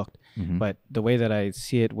schedule's all booked. Mm-hmm. But the way that I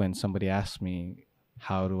see it when somebody asks me,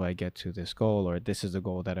 how do I get to this goal, or this is the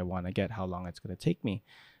goal that I want to get, how long it's going to take me,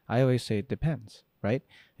 I always say it depends, right?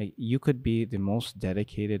 Like, you could be the most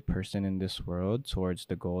dedicated person in this world towards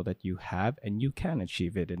the goal that you have, and you can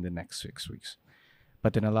achieve it in the next 6 weeks.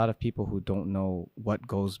 But then a lot of people who don't know what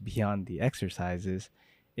goes beyond the exercises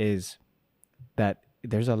is that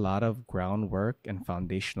there's a lot of groundwork and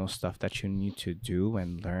foundational stuff that you need to do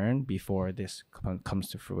and learn before this comes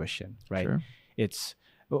to fruition, right? Sure. It's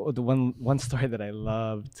the one story that I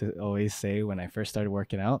love to always say when I first started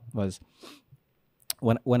working out was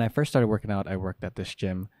when I first started working out, I worked at this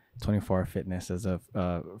gym, 24 Fitness, as a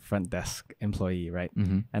front desk employee, right?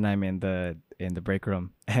 Mm-hmm. And I'm in the break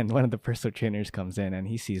room, and one of the personal trainers comes in and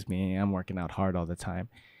he sees me. I'm working out hard all the time,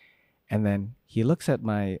 and then he looks at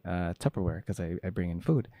my Tupperware because I bring in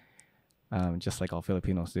food, just like all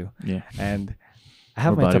Filipinos do. Yeah. And I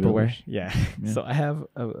have Or my Tupperware. bodybuilders. Yeah. Yeah. So I have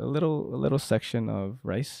a little section of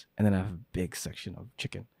rice, and then I have a big section of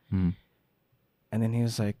chicken. Mm. And then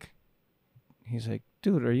he's like,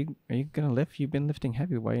 dude, are you gonna lift? You've been lifting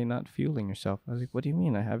heavy. Why are you not fueling yourself? I was like, what do you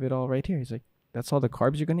mean? I have it all right here. He's like, that's all the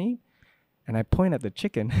carbs you're gonna eat? And I point at the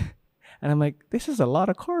chicken, and I'm like, this is a lot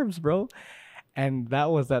of carbs, bro. And that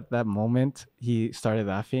was at that moment he started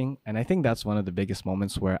laughing, and I think that's one of the biggest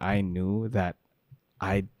moments where I knew that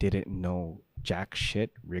I didn't know jack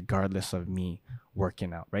shit, regardless of me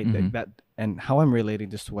working out, right? Mm-hmm. That and how I'm relating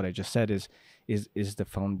this to what I just said is the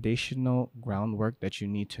foundational groundwork that you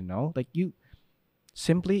need to know. Like, you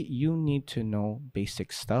need to know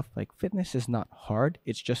basic stuff. Like, fitness is not hard.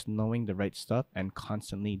 It's just knowing the right stuff and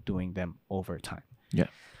constantly doing them over time. Yeah.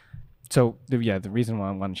 So the reason why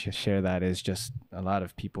I want to share that is just a lot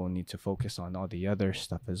of people need to focus on all the other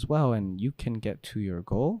stuff as well, and you can get to your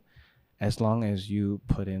goal as long as you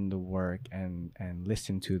put in the work and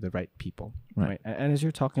listen to the right people, right? And as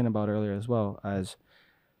you're talking about earlier as well, as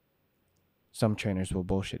some trainers will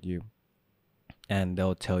bullshit you and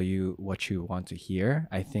they'll tell you what you want to hear,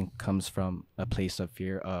 I think comes from a place of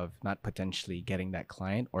fear of not potentially getting that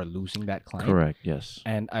client or losing that client. Correct. Yes.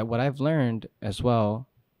 And what I've learned as well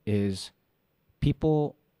is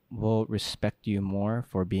people will respect you more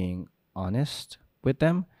for being honest with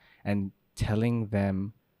them and telling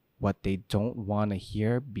them what they don't want to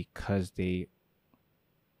hear, because they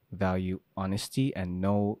value honesty and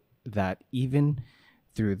know that even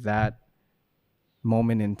through that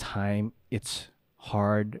moment in time, it's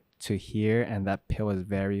hard to hear and that pill is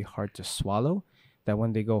very hard to swallow. That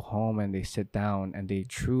when they go home and they sit down and they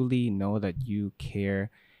truly know that you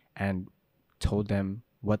care and told them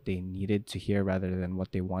what they needed to hear rather than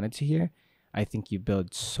what they wanted to hear, I think you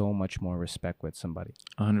build so much more respect with somebody.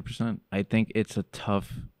 100%. I think it's a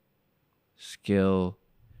tough skill,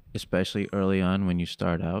 especially early on when you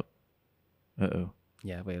start out. Uh-oh.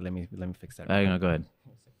 Yeah, wait, let me fix that. No, go ahead.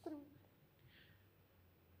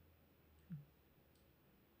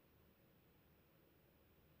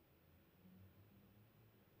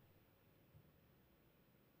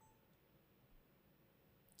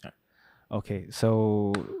 Okay,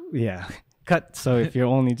 so yeah, cut. So if you're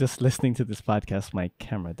only just listening to this podcast, my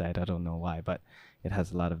camera died. I don't know why, but it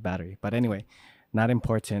has a lot of battery. But anyway, not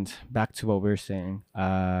important. Back to what we were saying.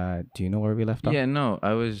 Do you know where we left off? Yeah, no,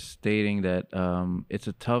 I was stating that it's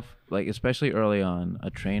a tough, like, especially early on, a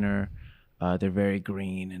trainer, they're very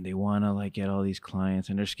green and they want to like get all these clients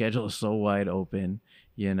and their schedule is so wide open,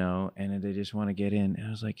 and they just want to get in. And I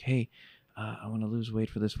was like, hey, I want to lose weight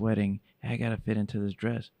for this wedding. I got to fit into this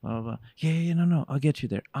dress, blah, blah, blah. Yeah, no, I'll get you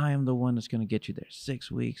there. I am the one that's going to get you there.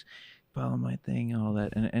 6 weeks, follow my thing, all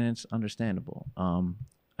that. And it's understandable.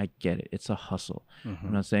 I get it. It's a hustle. Mm-hmm.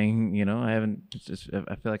 I'm not saying,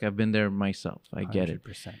 I feel like I've been there myself. I get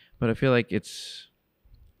 100%. it. But I feel like it's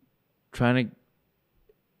trying to,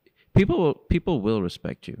 people will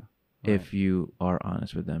respect you Right. if you are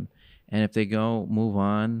honest with them. And if they move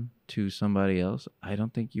on to somebody else, I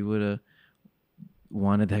don't think you would have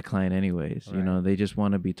wanted that client anyways. You know, Right. they just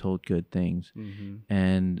want to be told good things. Mm-hmm.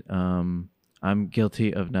 And I'm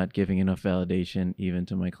guilty of not giving enough validation even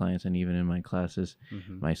to my clients and even in my classes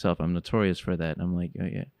Mm-hmm. myself. I'm notorious for that. I'm like, oh,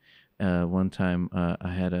 yeah. One time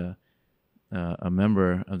I had a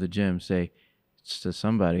member of the gym say to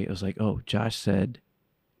somebody, it was like, oh, Josh said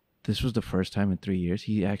this was the first time in 3 years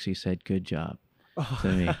he actually said good job to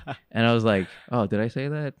me. And I was like, oh, did I say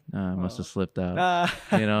that? I must have slipped out.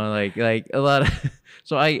 You know, like a lot of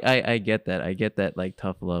so I get that. I get that like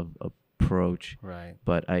tough love approach. Right.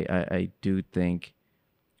 But I do think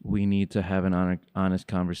we need to have an honest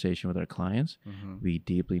conversation with our clients. Mm-hmm. We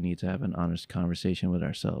deeply need to have an honest conversation with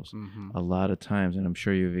ourselves. Mm-hmm. A lot of times, and I'm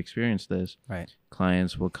sure you've experienced this, Right.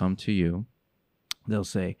 clients will come to you. They'll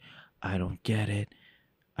say, I don't get it.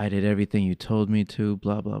 I did everything you told me to,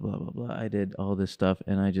 blah, blah, blah, blah, blah. I did all this stuff.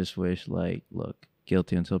 And I just wish, like, look,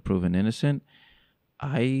 guilty until proven innocent.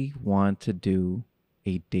 I want to do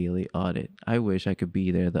a daily audit. I wish I could be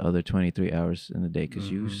there the other 23 hours in the day because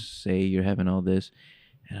you say you're having all this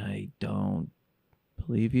and I don't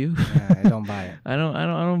believe you. Yeah, I don't buy it. I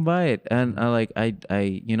don't buy it. And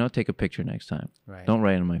I you know, take a picture next time. Right. Don't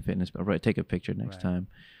write on my fitness, but take a picture next Right.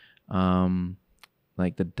 time.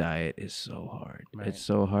 Like the diet is so hard. Right. It's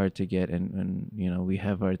so hard to get, and you know, we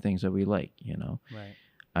have our things that we like, you know. Right.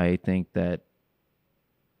 I think that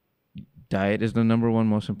diet is the number one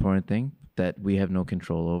most important thing that we have no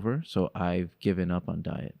control over. So I've given up on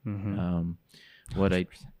diet. Mm-hmm.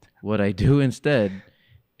 What I do instead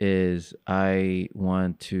is I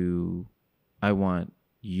want you,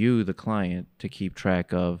 the client, to keep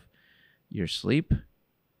track of your sleep. Are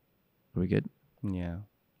we good? Yeah.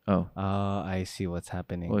 Oh, I see what's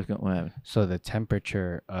happening. what happened? So the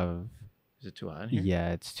temperature of Is it too hot in here?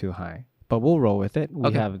 yeah, it's too high. But we'll roll with it. We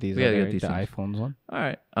Okay. have these We gotta other, get these the things. iPhones one. All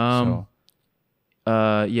right. So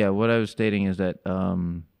Yeah, what I was stating is that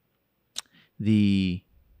the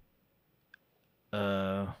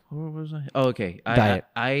what was I? Oh, okay. Diet.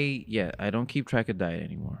 I don't keep track of diet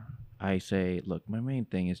anymore. I say, look, my main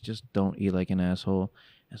thing is just don't eat like an asshole.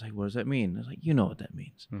 It's like, what does that mean? It's like, you know what that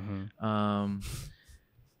means. mm-hmm.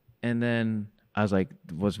 And then I was like,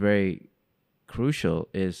 what's very crucial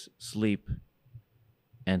is sleep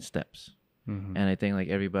and steps. Mm-hmm. And I think like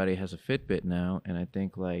everybody has a Fitbit now, and I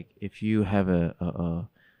think like if you have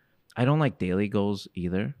I don't like daily goals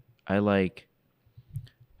either. I like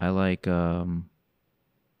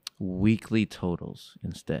weekly totals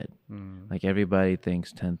instead. Like everybody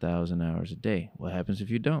thinks 10,000 hours a day. What happens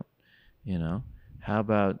if you don't? You know, how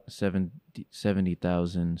about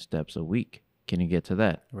 70,000 steps a week? Can you get to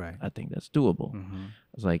that? Right. I think that's doable. Mm-hmm.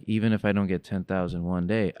 It's like, even if I don't get 10,000 one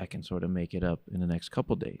day, I can sort of make it up in the next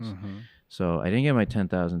couple days. Mm-hmm. So I didn't get my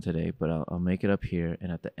 10,000 today, but I'll make it up here. And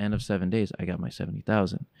at the end of 7 days, I got my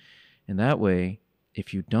 70,000. And that way,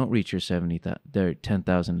 if you don't reach your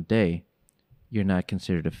 10,000 a day, you're not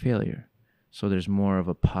considered a failure. So there's more of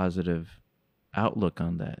a positive outlook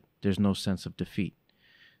on that. There's no sense of defeat.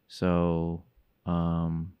 So,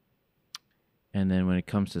 and then when it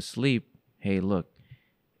comes to sleep, hey, look,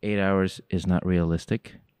 8 hours is not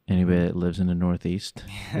realistic. Anybody that lives in the Northeast,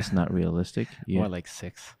 it's not realistic. More like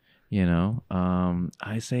 6. You know,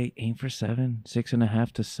 I say aim for 7,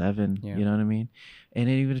 6.5 to 7. Yeah. You know what I mean? And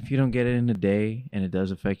even if you don't get it in a day and it does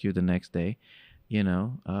affect you the next day, you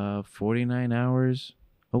know, 49 hours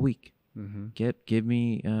a week. Mm-hmm. Give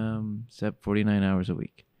me 49 hours a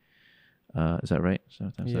week. Is that right?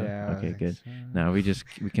 Yeah. Okay, good. No, we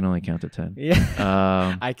can only count to 10.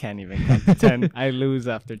 Yeah. I can't even count to 10. I lose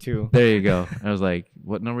after 2. There you go. I was like,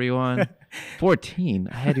 what number are you on? 14.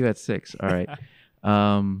 I had you at 6. All right.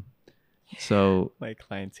 So my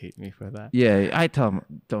clients hate me for that. Yeah, I tell them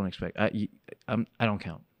don't expect. I don't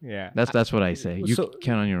count. Yeah. That's what I say. You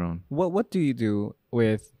count on your own. What do you do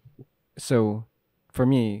with? So, for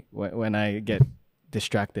me, when I get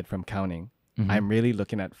distracted from counting, I'm really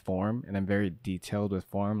looking at form, and I'm very detailed with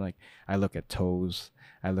form. Like I look at toes,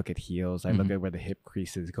 I look at heels, I look at where the hip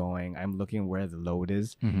crease is going. I'm looking where the load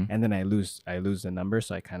is, and then I lose the number.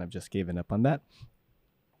 So I kind of just given up on that.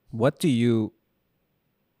 What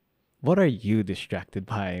are you distracted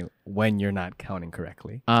by when you're not counting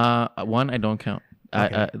correctly? One, I don't count.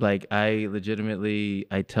 Okay. I legitimately,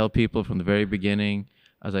 I tell people from the very beginning,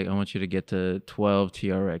 I was like, I want you to get to 12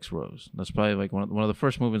 TRX rows. That's probably like one of the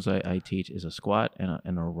first movements I teach is a squat and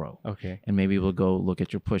a row. Okay. And maybe we'll go look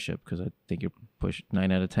at your push-up because I think your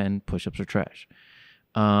 9 out of 10 push-ups are trash.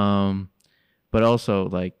 But also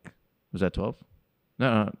like, was that 12?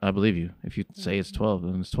 No, I believe you. If you say it's 12,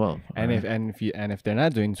 then it's 12. And right? if they're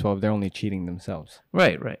not doing 12, they're only cheating themselves.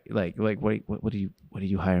 Right. Like what do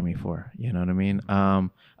you hire me for? You know what I mean?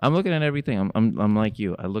 I'm looking at everything. I'm like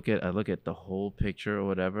you. I look at the whole picture or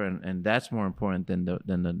whatever, and that's more important than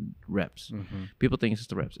the reps. Mm-hmm. People think it's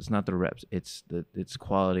the reps. It's not the reps. It's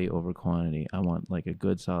quality over quantity. I want like a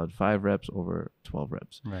good solid 5 reps over 12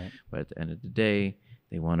 reps. Right. But at the end of the day,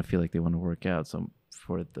 they want to feel like they want to work out. So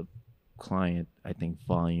for the client, I think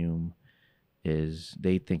volume is,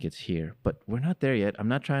 they think it's here, but we're not there yet. I'm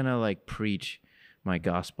not trying to like preach my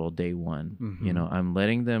gospel day one. Mm-hmm. You know, I'm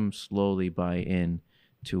letting them slowly buy in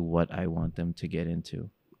to what I want them to get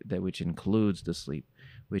into, that which includes the sleep,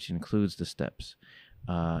 which includes the steps,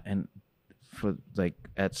 and for like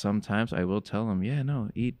at some times I will tell them, yeah, no,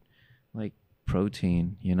 eat like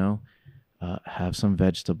protein, you know, have some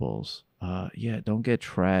vegetables, yeah, don't get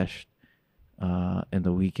trashed in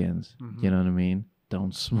the weekends. Mm-hmm. You know what I mean?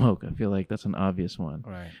 Don't smoke. I feel like that's an obvious one.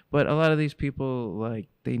 Right. But a lot of these people, like,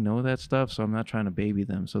 they know that stuff, so I'm not trying to baby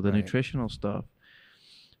them. So the Right. nutritional stuff,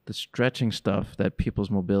 the stretching stuff that people's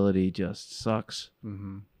mobility just sucks.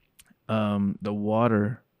 Mm-hmm. The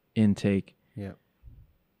water intake, Yep.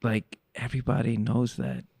 like everybody knows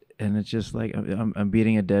that. And it's just like I'm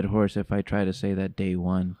beating a dead horse if I try to say that day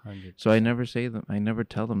one. 100%. So I never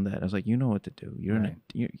tell them that. I was like, you know what to do. You're Right.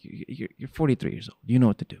 you're 43 years old. You know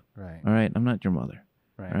what to do. Right. All right. I'm not your mother.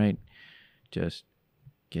 Right. All right. Just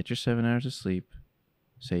get your 7 hours of sleep.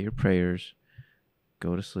 Say your prayers.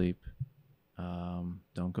 Go to sleep.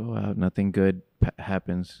 Don't go out. Nothing good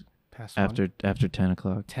happens Past after 10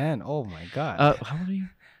 o'clock. 10. Oh my God. How old are you?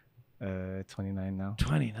 29 now.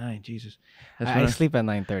 29. Jesus. I sleep at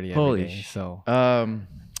 9:30 Holy every day, so Um.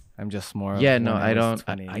 I'm just more. Yeah, of no, when I was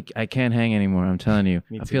don't. 20. I can't hang anymore. I'm telling you.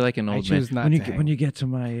 Me I too. feel like an I old man. choose not When you to get, hang. when you get to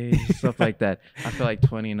my age, stuff like that. I feel like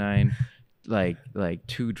 29, like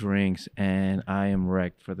 2 drinks, and I am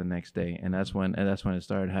wrecked for the next day. And that's when it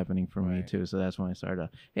started happening for me Right. too. So that's when I started.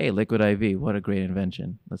 Hey, liquid IV, what a great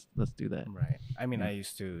invention. Let's do that. Right. I mean, Yeah. I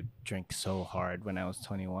used to drink so hard when I was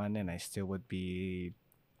 21, and I still would be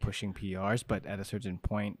pushing PRs. But at a certain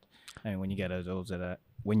point, I mean, when you get as old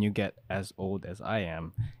as I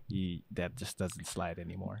am, that just doesn't slide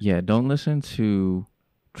anymore. Yeah, don't listen to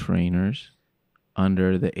trainers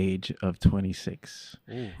under the age of 26.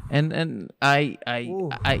 Ooh. And I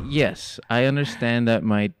yes, I understand that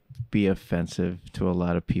might be offensive to a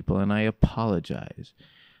lot of people, and I apologize.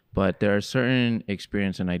 But there are certain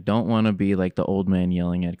experience, and I don't want to be like the old man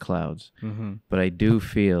yelling at clouds. Mm-hmm. But I do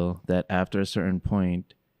feel that after a certain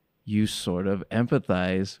point, you sort of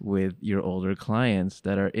empathize with your older clients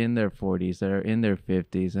that are in their 40s, that are in their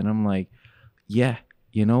 50s. And I'm like, yeah,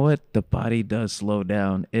 you know what? The body does slow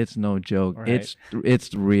down. It's no joke. Right.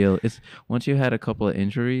 It's real. It's once you had a couple of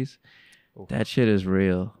injuries, Oof. that shit is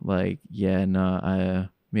real. Like, yeah, no,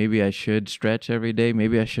 maybe I should stretch every day.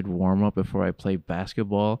 Maybe I should warm up before I play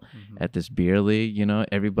basketball Mhm. at this beer league. You know,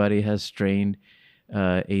 everybody has strained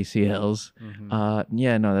ACLs. Mhm.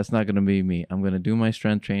 Yeah, no, that's not gonna be me. I'm gonna do my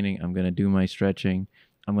strength training. I'm gonna do my stretching.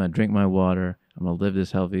 I'm gonna drink my water. I'm gonna live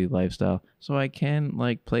this healthy lifestyle so I can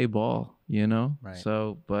like play ball. You know. Right.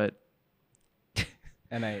 So, but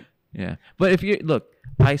And I yeah. But if you look,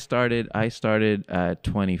 I started at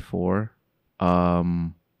 24.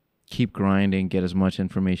 Keep grinding, get as much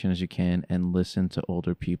information as you can, and listen to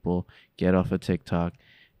older people. Get off of TikTok,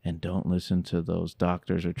 and don't listen to those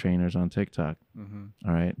doctors or trainers on TikTok. Mm-hmm.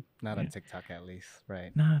 All right. Not Yeah. on TikTok at least,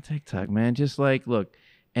 right? Nah, TikTok, man. Just like look,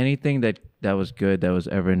 anything that was good that was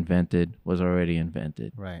ever invented was already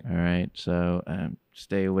invented. Right. All right. So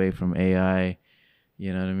stay away from AI.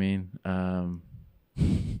 You know what I mean?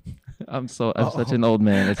 I'm such an old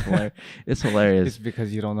man. It's hilarious. It's hilarious. It's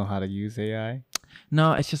because you don't know how to use AI.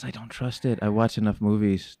 No, it's just I don't trust it. I watch enough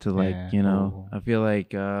movies to like, Yeah. you know, Oh. I feel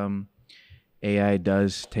like AI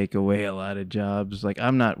does take away a lot of jobs. Like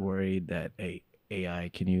I'm not worried that AI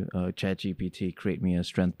can you ChatGPT create me a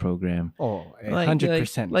strength program. Oh, Like,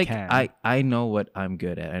 100% like can. I know what I'm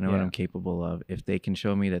good at. I know what Yeah. I'm capable of. If they can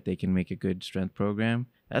show me that they can make a good strength program,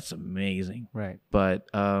 that's amazing. Right. But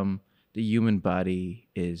the human body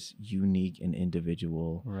is unique and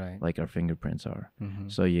individual, Right. like our fingerprints are. Mm-hmm.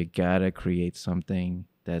 So you gotta create something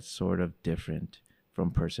that's sort of different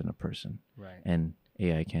from person to person. Right. And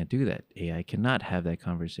AI can't do that. AI cannot have that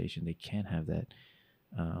conversation. They can't have that,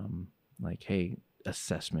 like, hey,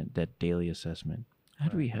 assessment, that daily assessment. How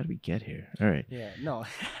do we get here? All right, Yeah. No,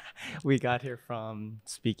 we got here from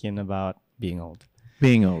speaking about being old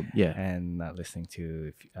being old, yeah, and not listening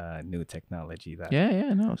to new technology. That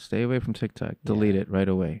yeah. No, stay away from TikTok. Delete it right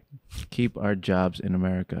away. Keep our jobs in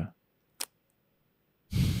America.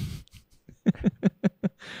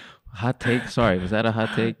 Hot take. Sorry, was that a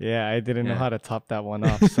hot take? Yeah, I didn't know Yeah. how to top that one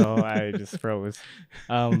off, so I just froze.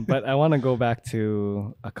 But I want to go back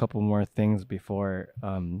to a couple more things before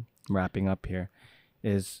wrapping up here.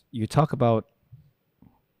 Is you talk about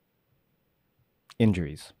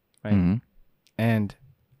injuries, right? Hmm. And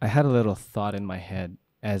I had a little thought in my head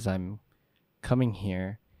as I'm coming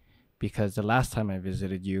here because the last time I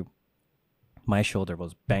visited you, my shoulder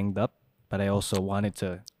was banged up, but I also wanted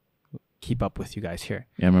to keep up with you guys here.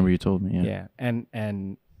 Yeah, I remember you told me. Yeah. Yeah,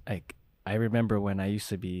 and like I remember when I used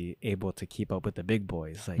to be able to keep up with the big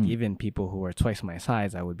boys, like even people who were twice my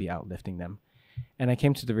size, I would be outlifting them. And I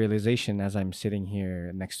came to the realization as I'm sitting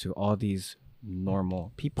here next to all these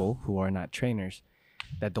normal people who are not trainers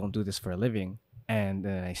that don't do this for a living, and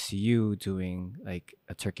then I see you doing like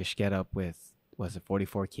a Turkish get up with was it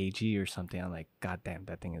 44 kg or something. I'm like, God damn,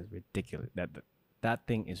 that thing is ridiculous. That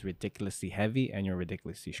thing is ridiculously heavy, and you're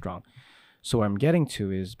ridiculously strong. So what I'm getting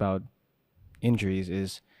to is about injuries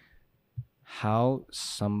is how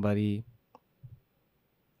somebody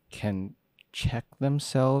can check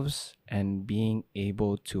themselves and being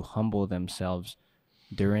able to humble themselves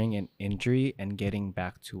during an injury and getting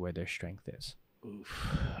back to where their strength is. Oof.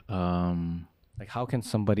 Um. Like how can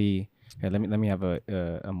somebody here, let me have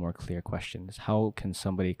a more clear question. Is how can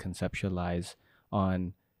somebody conceptualize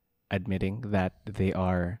on admitting that they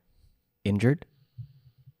are injured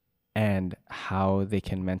and how they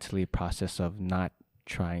can mentally process of not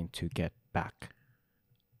trying to get back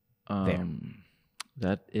there?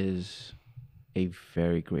 That is a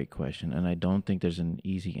very great question, and I don't think there's an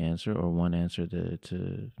easy answer or one answer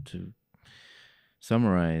to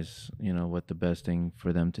summarize, what the best thing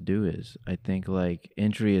for them to do is. I think like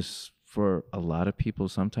injury is for a lot of people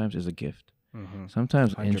sometimes is a gift. Mm-hmm.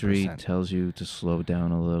 Sometimes 100%. injury tells you to slow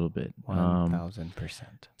down a little bit. 1000%.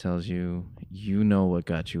 Tells you know what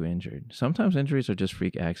got you injured. Sometimes injuries are just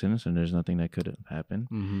freak accidents and there's nothing that could have happened.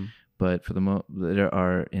 Mm-hmm. But for there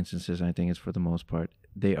are instances, and I think it's for the most part,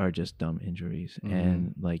 they are just dumb injuries. Mm-hmm.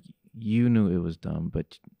 And like you knew it was dumb,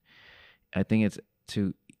 but I think it's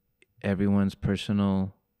to everyone's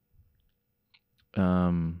personal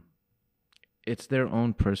it's their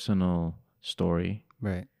own personal story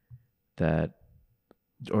Right. that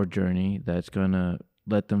or journey that's gonna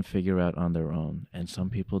let them figure out on their own, and some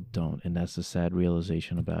people don't, and that's the sad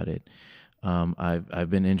realization about it. I've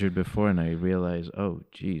been injured before, and I realize, oh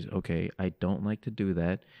geez, okay, I don't like to do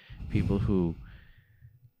that. People who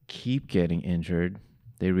keep getting injured,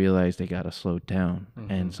 they realize they got to slow down.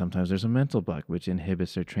 Mm-hmm. And sometimes there's a mental block which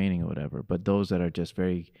inhibits their training or whatever. But those that are just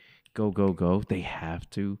very go, they have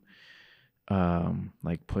to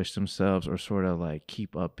like push themselves or sort of like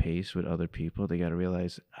keep up pace with other people. They got to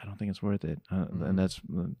realize, I don't think it's worth it. And that's,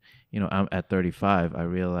 I'm at 35. I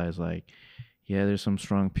realize like, yeah, there's some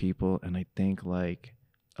strong people. And I think like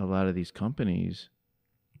a lot of these companies,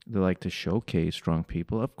 they like to showcase strong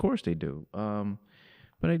people. Of course they do.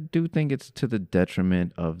 But I do think it's to the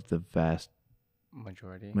detriment of the vast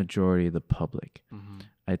majority of the public. Mm-hmm.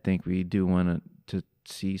 I think we do want to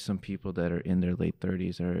see some people that are in their late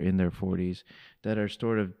 30s or in their 40s that are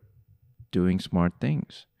sort of doing smart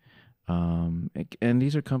things. And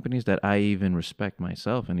these are companies that I even respect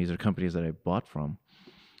myself, and these are companies that I bought from.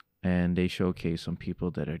 And they showcase some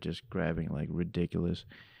people that are just grabbing like ridiculous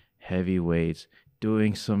heavy weights,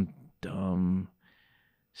 doing some dumb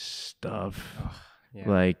stuff. Yeah.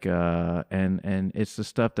 Like and it's the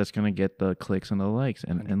stuff that's gonna get the clicks and the likes.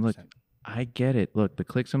 And look, I get it. Look, the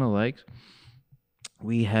clicks and the likes,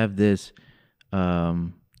 we have this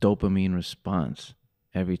dopamine response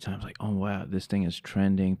every time. It's like, oh wow, this thing is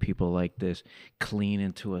trending. People like this clean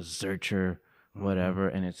into a zercher, whatever,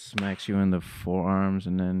 and it smacks you in the forearms,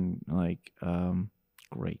 and then like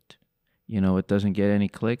great. It doesn't get any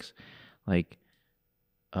clicks. Like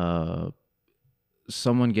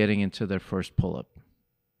someone getting into their first pull-up,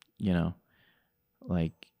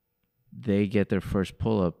 like they get their first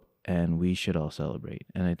pull-up and we should all celebrate.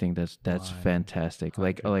 And I think that's fantastic.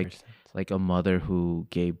 100%. Like a mother who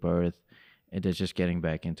gave birth and is just getting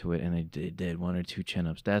back into it, and they did 1 or 2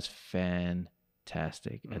 chin-ups. That's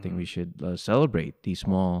fantastic. I think we should celebrate these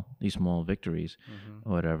small victories,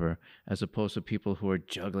 or whatever, as opposed to people who are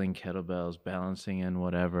juggling kettlebells, balancing and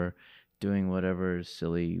whatever, doing whatever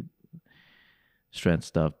silly strength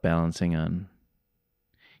stuff, balancing on,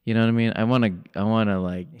 you know what I mean? I want to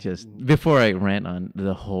like just before I rant on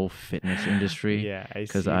the whole fitness industry. Yeah,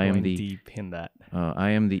 because I am deep in that.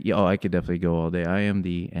 I could definitely go all day. I am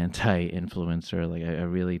the anti-influencer. Like I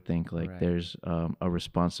really think like there's a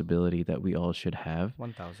responsibility that we all should have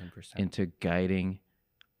 1000% into guiding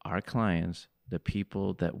our clients, the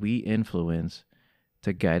people that we influence,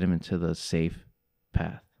 to guide them into the safe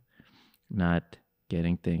path, not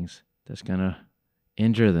getting things that's gonna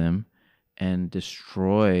injure them and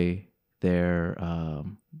destroy their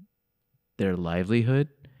livelihood,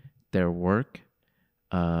 their work,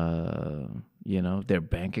 their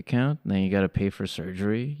bank account. Then you got to pay for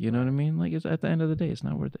surgery. You know what I mean? Like, it's at the end of the day, it's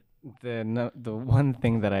not worth it. The one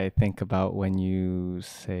thing that I think about when you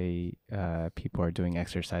say people are doing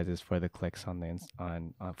exercises for the clicks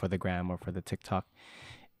on for the gram or for the TikTok,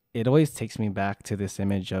 it always takes me back to this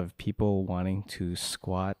image of people wanting to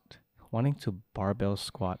barbell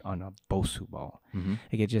squat on a Bosu ball. Mm-hmm.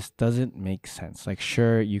 Like, it just doesn't make sense. Like,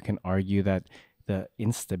 sure, you can argue that the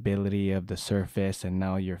instability of the surface and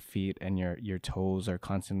now your feet and your toes are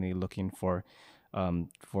constantly looking for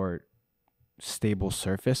stable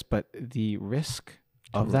surface, but the risk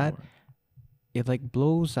of that, it like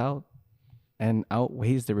blows out and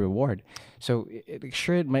outweighs the reward. So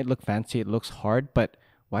sure, it might look fancy, it looks hard, but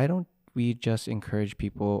why don't we just encourage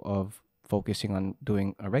people of focusing on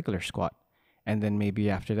doing a regular squat, and then maybe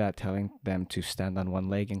after that telling them to stand on one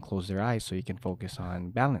leg and close their eyes so you can focus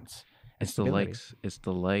on balance. It's the likes. It's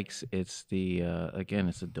the likes. It's the again.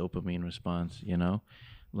 It's a dopamine response.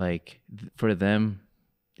 Like for them,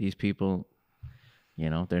 these people,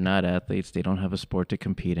 they're not athletes. They don't have a sport to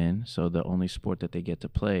compete in. So the only sport that they get to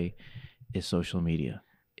play is social media.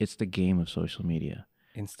 It's the game of social media.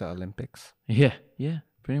 Insta Olympics. Yeah,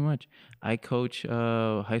 pretty much. I coach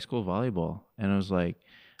high school volleyball, and I was like,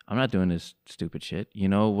 I'm not doing this stupid shit. You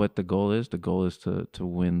know what the goal is? The goal is to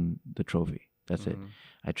win the trophy. That's it.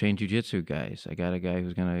 I train jiu-jitsu guys. I got a guy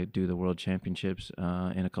who's going to do the world championships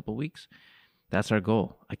in a couple weeks. That's our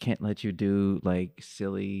goal. I can't let you do like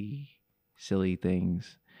silly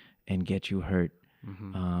things and get you hurt.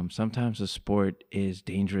 Sometimes a sport is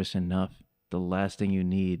dangerous enough. The last thing you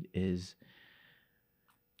need is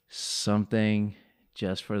something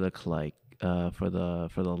just for the for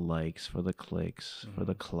the likes, for the clicks, for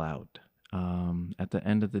the clout. At the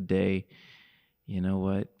end of the day, you know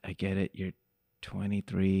what? I get it. You're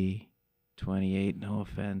 23, 28, no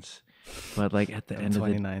offense. But like at the end of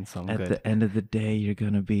the end of the day, you're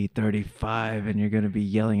going to be 35 and you're going to be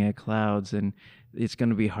yelling at clouds, and it's going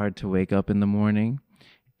to be hard to wake up in the morning.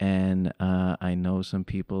 And I know some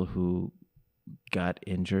people who got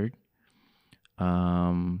injured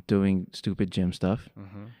doing stupid gym stuff,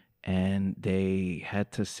 and they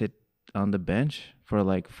had to sit on the bench for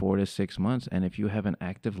like 4 to 6 months. And if you have an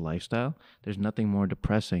active lifestyle, there's nothing more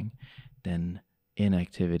depressing than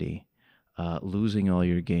inactivity, losing all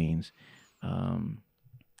your gains,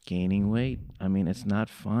 gaining weight. I mean, it's not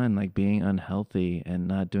fun, like being unhealthy and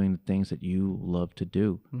not doing the things that you love to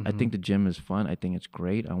do. I think the gym is fun. I think it's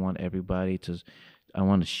great. I want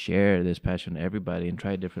to share this passion with everybody and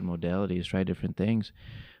try different modalities, try different things.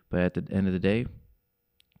 But at the end of the day,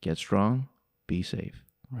 get strong, be safe.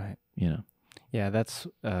 Right. Yeah, that's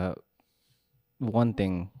one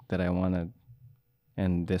thing that I want to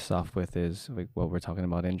end this off with is like what we're talking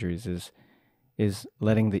about injuries is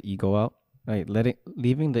letting the ego out, right?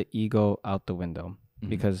 Leaving the ego out the window,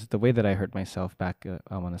 because the way that I hurt myself back,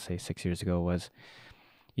 I want to say 6 years ago was,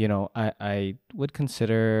 I would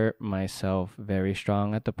consider myself very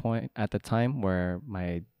strong at the time where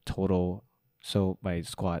my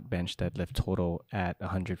squat, bench, deadlift total at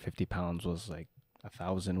 150 pounds was like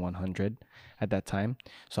 1,100 at that time.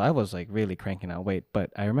 So I was like really cranking out weight.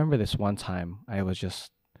 But I remember this one time I was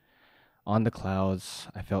just on the clouds.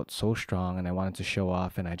 I felt so strong and I wanted to show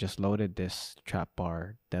off, and I just loaded this trap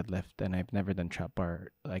bar deadlift, and I've never done trap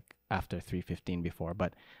bar like after 315 before,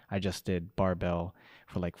 but I just did barbell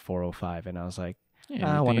for like 405, and I was like,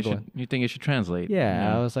 I want to go. You think it should translate?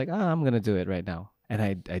 Yeah, I was like, I'm gonna do it right now, and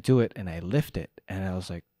I do it and I lift it, and I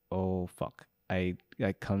was like, oh fuck. I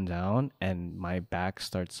come down and my back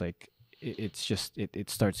starts like it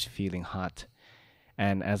starts feeling hot,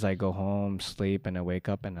 and as I go home, sleep, and I wake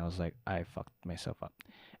up, and I was like, I fucked myself up.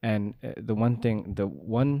 And the one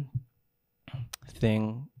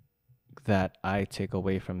thing that I take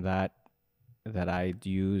away from that I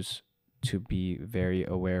use to be very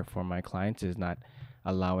aware for my clients is not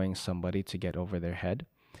allowing somebody to get over their head.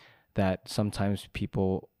 That sometimes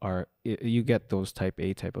people you get those type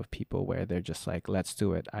A type of people where they're just like, let's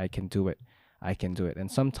do it. I can do it. And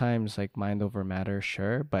sometimes like mind over matter,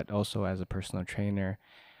 sure. But also as a personal trainer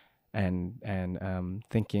and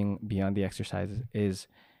thinking beyond the exercises is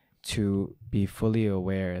to be fully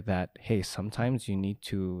aware that, hey, sometimes you need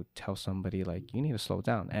to tell somebody like you need to slow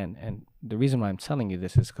down. And the reason why I'm telling you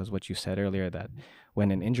this is because what you said earlier, that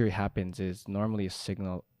when an injury happens is normally a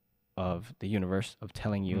signal of the universe of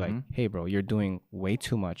telling you like, hey bro, you're doing way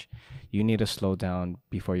too much, you need to slow down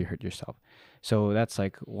before you hurt yourself. So that's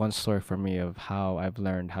like one story for me of how I've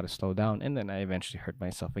learned how to slow down. And then I eventually hurt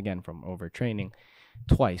myself again from overtraining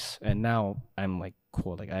twice. And now I'm like,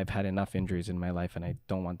 cool. Like I've had enough injuries in my life and I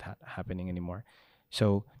don't want that happening anymore.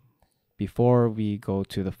 So before we go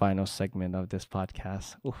to the final segment of this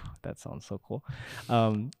podcast, ooh, that sounds so cool.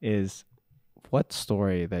 Is what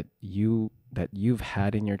story that you've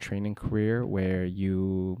had in your training career where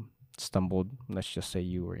you stumbled, let's just say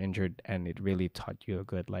you were injured, and it really taught you a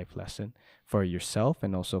good life lesson for yourself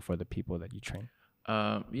and also for the people that you train?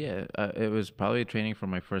 Yeah, it was probably training for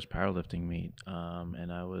my first powerlifting meet,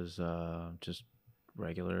 and I was just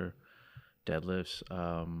regular deadlifts.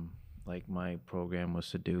 Like my program was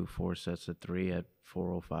to do 4 sets of 3 at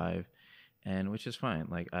 405, and which is fine.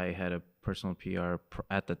 Like I had a personal PR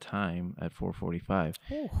at the time at 445,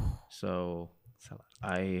 Ooh. so So,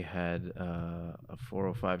 I had a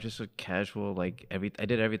 405, just a casual like I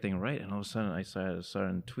did everything right, and all of a sudden I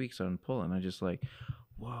started tweak, started pull, and I just like,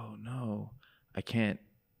 whoa, no, I can't.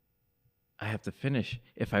 I have to finish.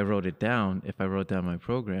 If I wrote down my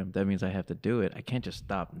program, that means I have to do it. I can't just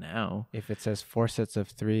stop now. if it says 4 sets of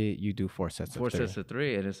 3, you do 4 sets Four of 3. sets of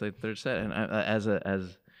 3, and it's like third set. And as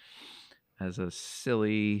a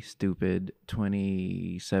silly, stupid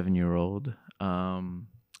 27-year-old,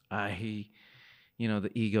 I,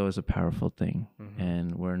 the ego is a powerful thing,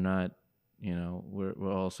 and we're not,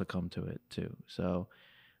 we're all succumb to it too. So,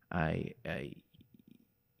 I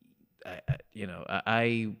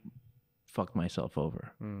fucked myself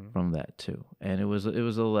over from that too, and it was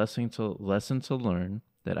a lesson to learn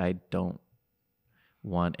that I don't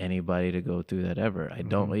want anybody to go through that ever. I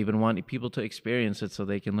don't even want people to experience it so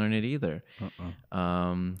they can learn it either.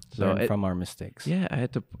 Learn from our mistakes. Yeah, I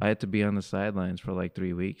had to be on the sidelines for like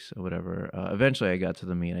 3 weeks or whatever. Eventually, I got to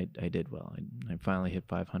the meet. I did well. I finally hit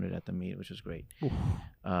 500 at the meet, which was great.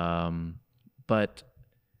 But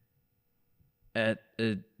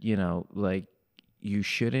like you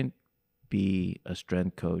shouldn't be a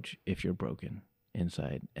strength coach if you're broken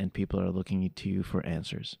inside and people are looking to you for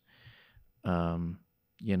answers.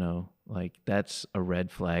 Like that's a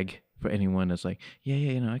red flag for anyone that's like,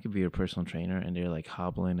 I could be your personal trainer, and they're like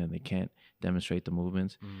hobbling and they can't demonstrate the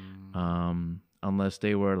movements. Unless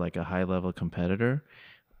they were like a high level competitor,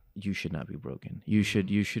 you should not be broken. You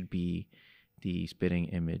should be the spitting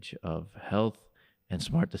image of health and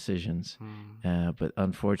smart decisions. But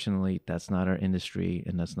unfortunately, that's not our industry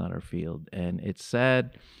and that's not our field. And it's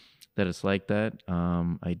sad that it's like that.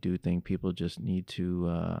 I do think people just need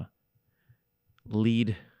to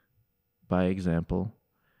lead by example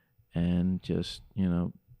and just,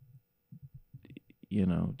 don't,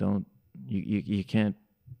 you can't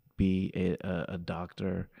be a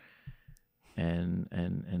doctor and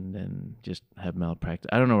then just have malpractice.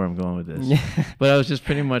 I don't know where I'm going with this, but I was just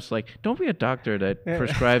pretty much like, don't be a doctor that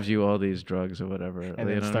prescribes you all these drugs or whatever, and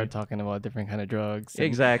then start talking about different kind of drugs.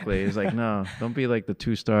 Exactly. It's like, no, don't be like the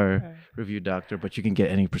 2-star review doctor, but you can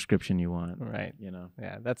get any prescription you want. Right.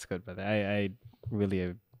 Yeah, that's good, brother. I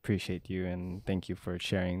really appreciate you and thank you for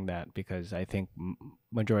sharing that, because I think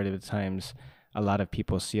majority of the times a lot of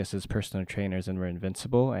people see us as personal trainers and we're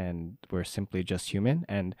invincible and we're simply just human.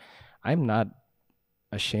 And I'm not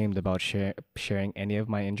ashamed about sharing any of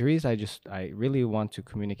my injuries. I really want to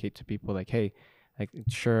communicate to people like, hey, like,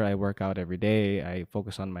 sure, I work out every day. I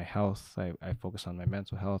focus on my health. I focus on my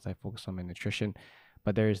mental health. I focus on my nutrition.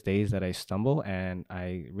 But there's days that I stumble and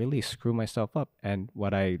I really screw myself up. And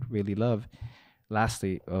what I really love,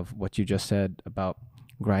 lastly, of what you just said about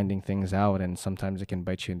grinding things out and sometimes it can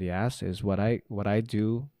bite you in the ass, is what I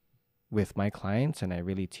do with my clients, and I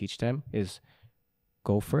really teach them, is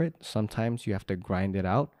go for it. Sometimes you have to grind it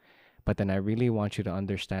out. But then I really want you to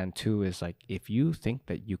understand too, is like, if you think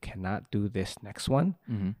that you cannot do this next one,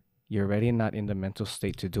 you're already not in the mental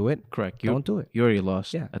state to do it. Correct. Don't do it. You already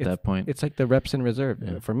lost at that point. It's like the reps in reserve.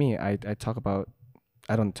 Yeah. For me, I talk about,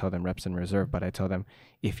 I don't tell them reps in reserve, but I tell them,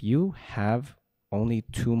 if you have only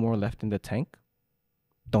 2 more left in the tank,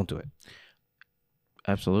 don't do it.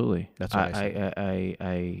 Absolutely. That's what I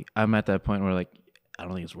say. I'm at that point where like, I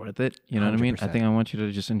don't think it's worth it. You know 100%. What I mean? I think I want you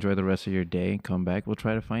to just enjoy the rest of your day and come back. We'll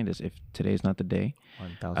try to find us if today's not the day.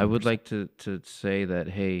 1000%. I would like to say that,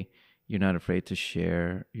 hey, you're not afraid to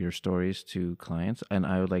share your stories to clients. And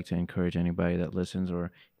I would like to encourage anybody that listens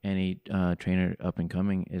or any trainer up and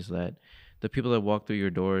coming, is that the people that walk through your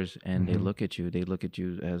doors and they look at you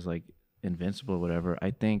as like invincible or whatever. I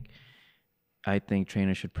think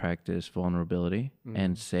trainers should practice vulnerability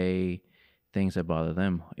and say things that bother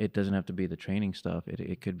them. It doesn't have to be the training stuff.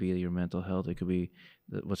 It could be your mental health. It could be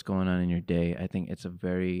what's going on in your day. I think it's a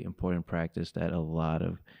very important practice that a lot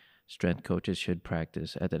of strength coaches should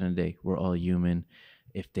practice. At the end of the day, we're all human.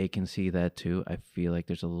 if they can see that too, I feel like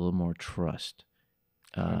there's a little more trust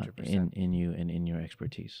 100%. in you and in your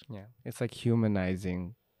expertise. Yeah, it's like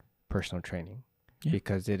humanizing personal training, Yeah.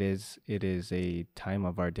 because it is a time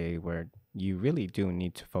of our day where you really do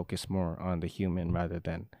need to focus more on the human rather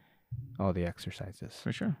than all the exercises.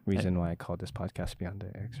 For sure. Reason why I call this podcast Beyond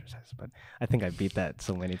the Exercise. But I think I beat that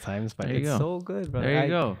so many times, but There you it's go. so good, bro. There you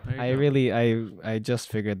go. I really I just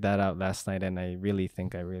figured that out last night, and I really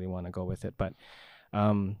think I really want to go with it. But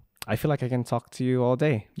I feel like I can talk to you all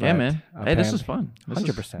day. Yeah, but man. Hey, this is fun.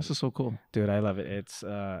 100%. This is so cool. Dude, I love it. It's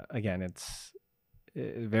again, it's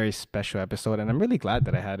a very special episode, and I'm really glad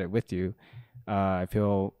that I had it with you. I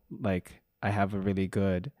feel like I have a really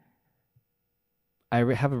good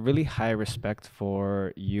have a really high respect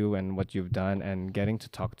for you and what you've done, and getting to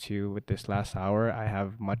talk to you with this last hour, I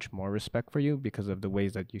have much more respect for you because of the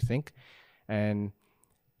ways that you think. And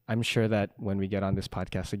I'm sure that when we get on this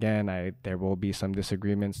podcast again, there will be some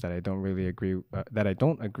disagreements that I don't really agree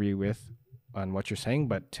with on what you're saying,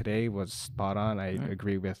 but today was spot on. I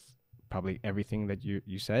agree with probably everything that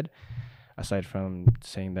you said, aside from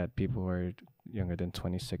saying that people who are younger than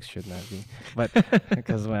 26 should not be. But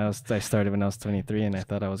because I started when I was 23, and I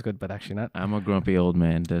thought I was good, but actually not. I'm a grumpy old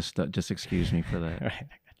man. Just excuse me for that. Right.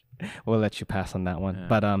 We'll let you pass on that one. Yeah.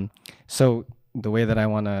 But so the way that I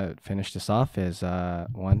want to finish this off is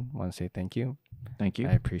want to say thank you. Thank you.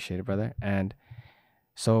 I appreciate it, brother. And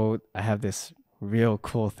so I have this real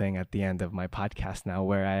cool thing at the end of my podcast now,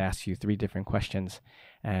 where I ask you 3 different questions,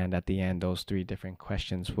 and at the end those 3 different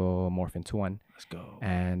questions will morph into one. Let's go.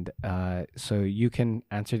 And so you can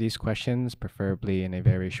answer these questions preferably in a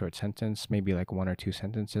very short sentence, maybe like 1 or 2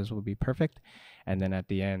 sentences will be perfect, and then at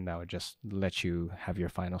the end I would just let you have your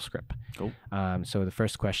final script. Cool. So the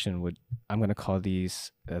first question I'm going to call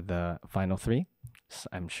these the final 3.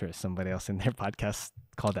 I'm sure somebody else in their podcast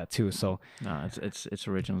called that too. So no, it's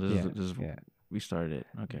original. This is yeah. We started it.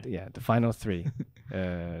 Okay. Yeah, the final 3,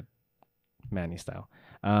 Manny style.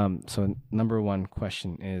 So number 1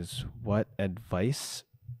 question is, what advice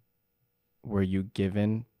were you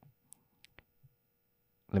given?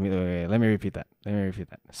 Let me repeat that.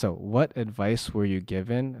 So what advice were you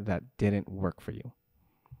given that didn't work for you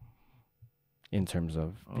in terms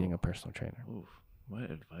of being a personal trainer? Oof. What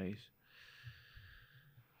advice?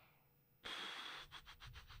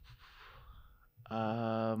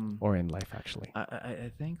 Or in life, actually.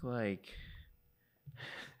 I think like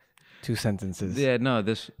 2 sentences. Yeah, no,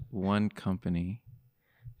 this one company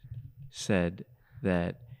said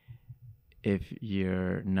that if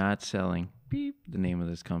you're not selling, beep, the name of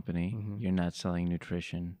this company, you're not selling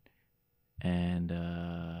nutrition, and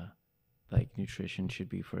like nutrition should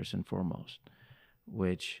be first and foremost,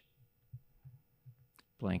 which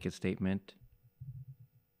blanket statement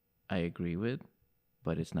I agree with,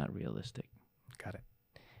 but it's not realistic. Got it.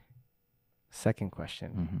 Second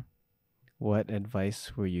question. What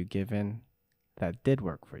advice were you given that did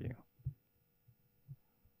work for you?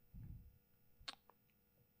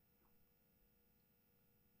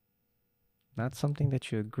 Not something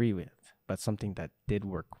that you agree with, but something that did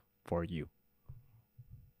work for you.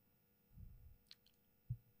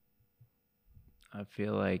 I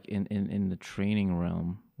feel like in the training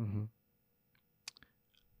realm,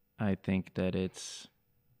 I think that it's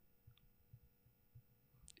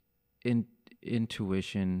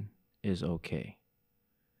intuition is okay.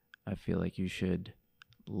 I feel like you should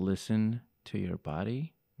listen to your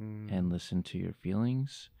body and listen to your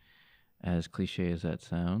feelings, as cliche as that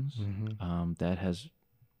sounds. That has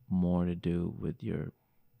more to do with your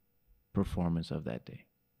performance of that day.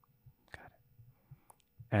 Got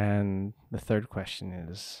it. And the third question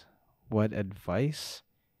is, what advice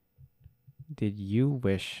did you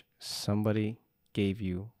wish somebody gave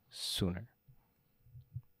you sooner?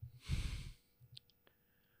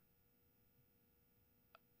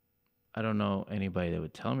 I don't know anybody that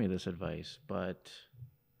would tell me this advice, but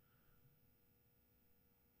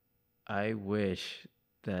I wish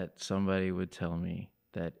that somebody would tell me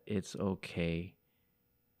that it's okay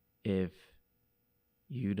if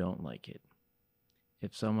you don't like it.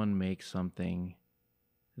 If someone makes something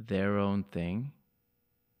their own thing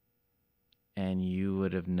and you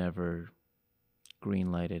would have never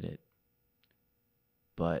green-lighted it,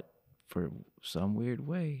 but for some weird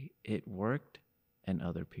way it worked and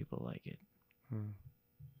other people like it.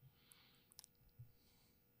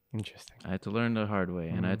 Interesting. I had to learn the hard way,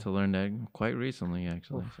 and I had to learn that quite recently,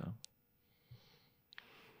 actually. So,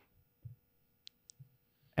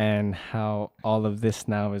 and how all of this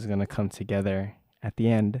now is going to come together at the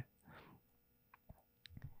end.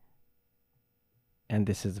 And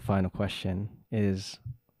this is the final question, is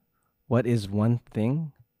what is one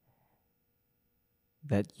thing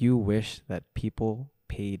that you wish that people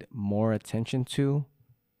paid more attention to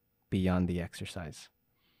beyond the exercise?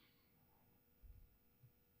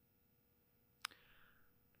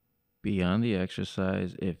 Beyond the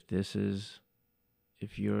exercise,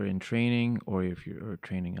 if you're in training or if you're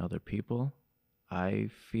training other people, I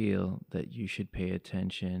feel that you should pay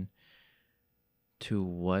attention to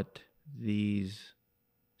what these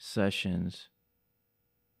sessions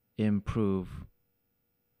improve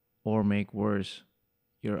or make worse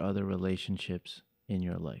your other relationships in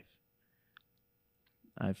your life.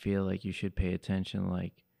 I feel like you should pay attention,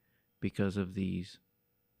 like, because of these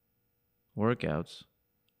workouts,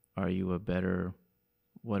 are you a better,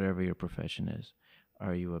 whatever your profession is?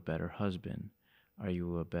 Are you a better husband? Are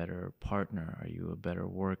you a better partner? Are you a better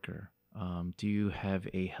worker? Do you have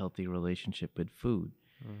a healthy relationship with food?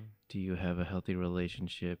 Do you have a healthy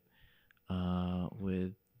relationship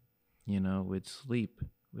with, with sleep,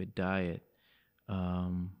 with diet,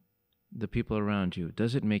 the people around you?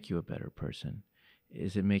 Does it make you a better person?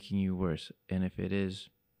 Is it making you worse? And if it is,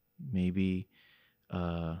 maybe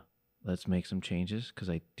let's make some changes, because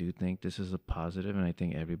I do think this is a positive and I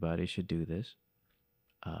think everybody should do this.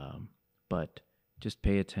 But just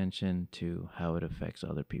pay attention to how it affects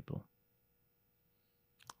other people.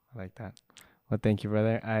 I like that. Well, thank you,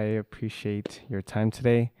 brother. I appreciate your time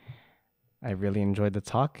today. I really enjoyed the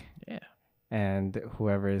talk. Yeah. And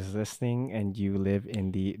whoever is listening and you live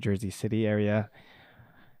in the Jersey City area,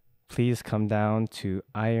 please come down to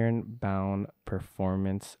Ironbound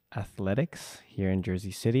Performance Athletics here in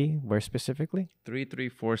Jersey City. Where specifically?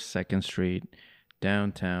 334 2nd Street,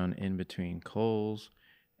 downtown, in between Coles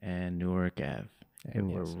and Newark Ave.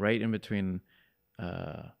 And we're right in between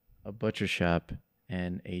a butcher shop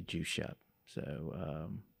and a juice shop.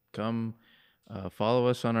 So come follow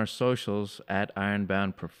us on our socials at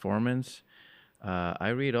Ironbound Performance. I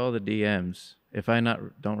read all the DMs. If I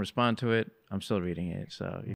don't respond to it, I'm still reading it. So